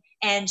Flynn,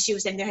 and she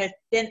was saying there have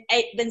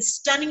been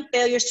stunning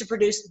failures to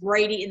produce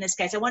Brady in this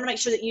case. I want to make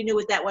sure that you knew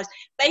what that was.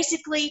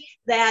 Basically,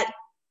 that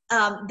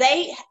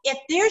if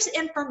there's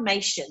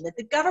information that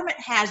the government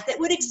has that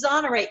would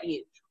exonerate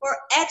you or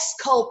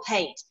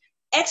exculpate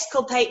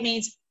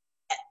means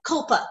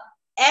culpa,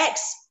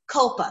 ex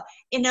culpa.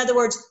 In other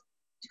words,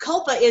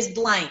 culpa is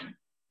blame.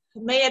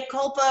 Mea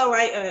culpa,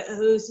 right?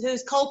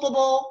 Who's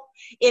culpable?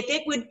 If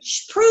it would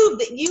prove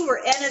that you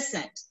were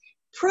innocent,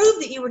 prove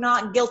that you were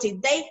not guilty,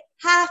 they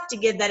have to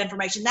give that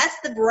information. That's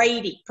the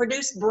Brady,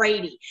 produce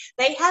Brady.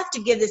 They have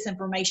to give this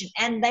information,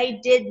 and they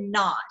did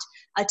not,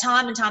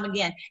 time and time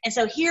again. And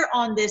so here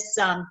on this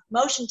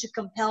motion to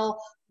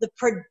compel the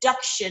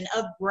production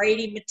of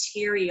Brady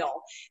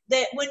material,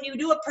 that when you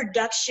do a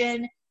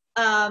production,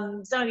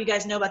 some of you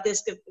guys know about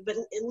this, but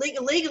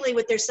legally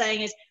what they're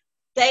saying is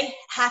they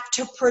have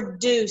to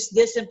produce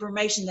this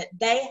information that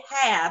they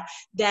have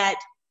that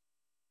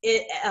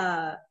it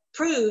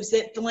proves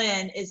that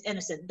Flynn is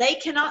innocent. They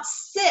cannot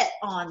sit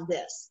on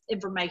this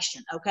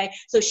information, okay?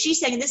 So she's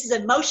saying this is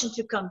a motion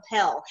to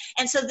compel.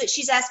 And so that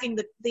she's asking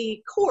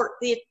the court,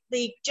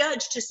 the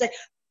judge, to say,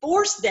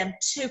 force them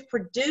to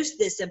produce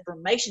this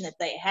information that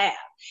they have.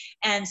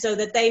 And so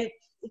that they,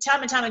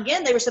 time and time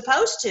again, they were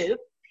supposed to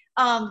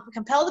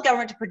compel the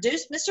government to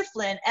produce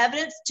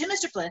evidence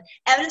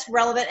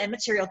relevant and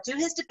material to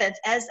his defense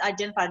as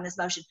identified in this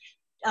motion,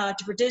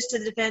 to produce to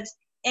the defense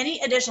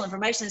any additional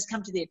information has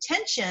come to the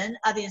attention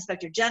of the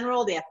Inspector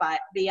General, the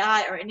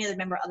FBI, or any other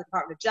member of the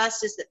Department of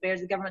Justice that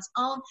bears the government's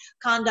own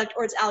conduct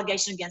or its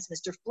allegation against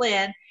Mr.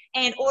 Flynn,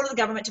 and order the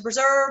government to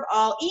preserve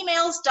all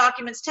emails,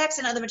 documents, texts,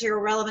 and other material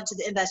relevant to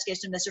the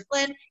investigation of Mr.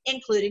 Flynn,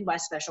 including by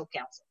special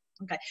counsel.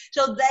 Okay,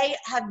 so they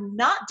have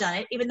not done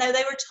it, even though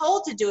they were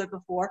told to do it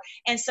before.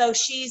 And so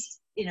she's,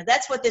 you know,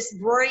 that's what this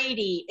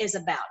Brady is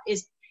about,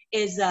 is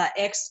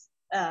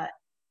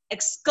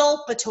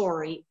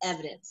exculpatory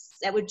evidence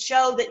that would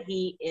show that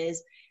he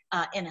is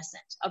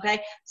innocent.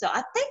 Okay, so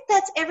I think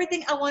that's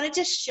everything I wanted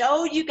to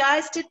show you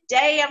guys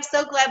today. I'm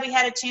so glad we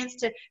had a chance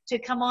to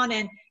come on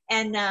and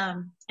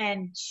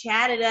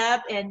chat it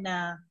up and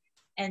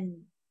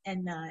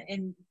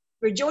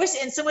rejoice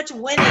in so much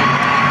winning.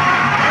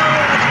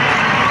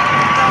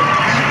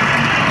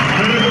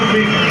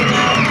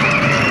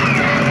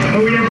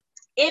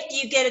 If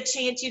you get a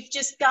chance, you've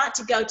just got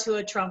to go to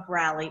a Trump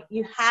rally.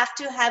 You have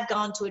to have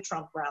gone to a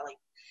Trump rally.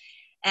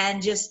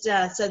 And just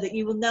so that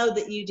you will know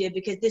that you did,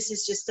 because this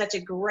is just such a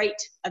great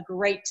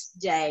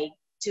day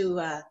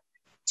to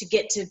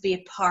get to be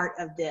a part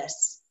of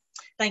this.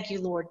 Thank you,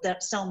 Lord,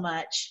 so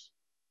much.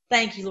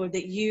 Thank you, Lord,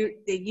 that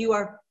you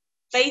are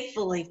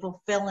faithfully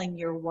fulfilling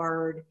your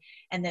word,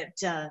 and that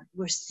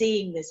we're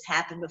seeing this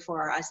happen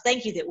before our eyes.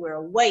 Thank you that we're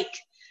awake.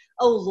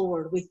 Oh,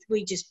 Lord,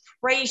 we just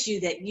praise you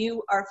that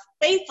you are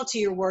faithful to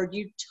your word.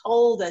 You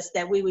told us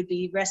that we would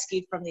be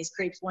rescued from these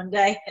creeps one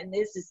day, and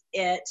this is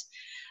it.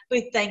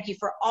 We thank you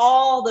for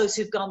all those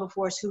who've gone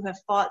before us, who have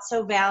fought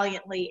so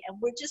valiantly, and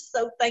we're just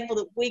so thankful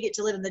that we get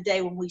to live in the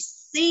day when we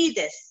see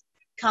this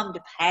come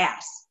to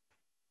pass,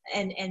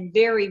 and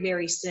very,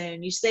 very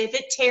soon. You say, if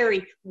it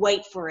tarry,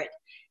 wait for it,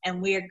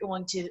 and we're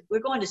going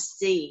to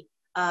see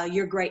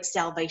your great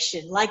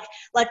salvation, like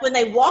when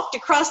they walked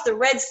across the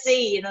Red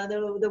Sea.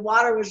 The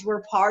waters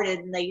were parted,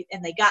 and they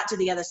got to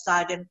the other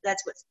side, and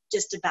that's what's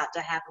just about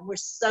to happen. We're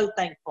so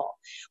thankful.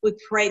 We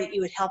pray that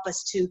you would help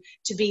us to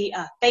be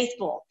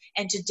faithful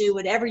and to do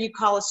whatever you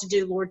call us to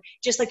do, Lord.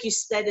 Just like you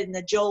said in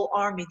the Joel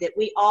army, that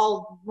we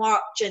all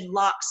march in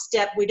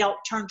lockstep. We don't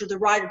turn to the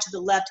right or to the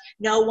left.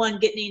 No one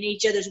getting in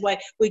each other's way.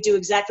 We do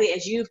exactly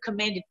as you've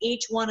commanded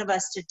each one of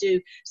us to do.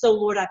 So,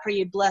 Lord, I pray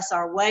you bless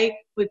our way.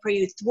 We pray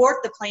you thwart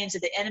the plans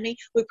of the enemy.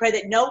 We pray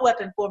that no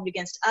weapon formed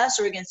against us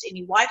or against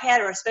any white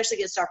hat, or especially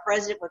against our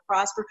president, would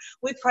prosper.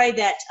 We pray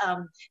that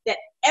that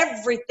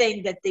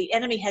everything that the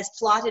enemy has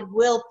plotted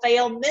will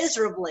fail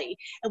miserably.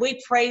 And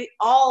we pray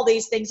all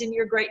these things in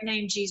your great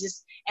name,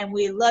 Jesus. And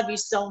we love you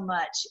so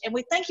much. And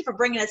we thank you for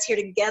bringing us here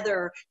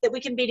together, that we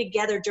can be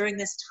together during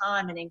this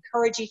time and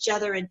encourage each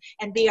other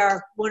and be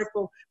our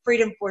wonderful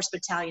Freedom Force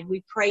Battalion.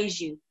 We praise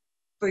you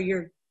for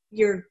your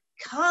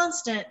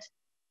constant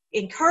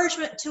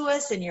encouragement to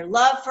us and your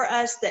love for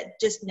us that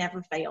just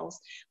never fails.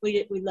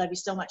 We love you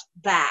so much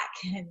back.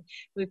 And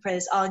we pray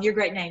this all in your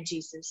great name,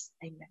 Jesus.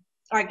 Amen.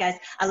 All right, guys.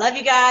 I love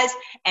you guys,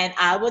 and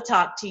I will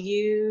talk to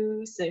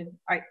you soon.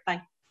 All right,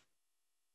 bye.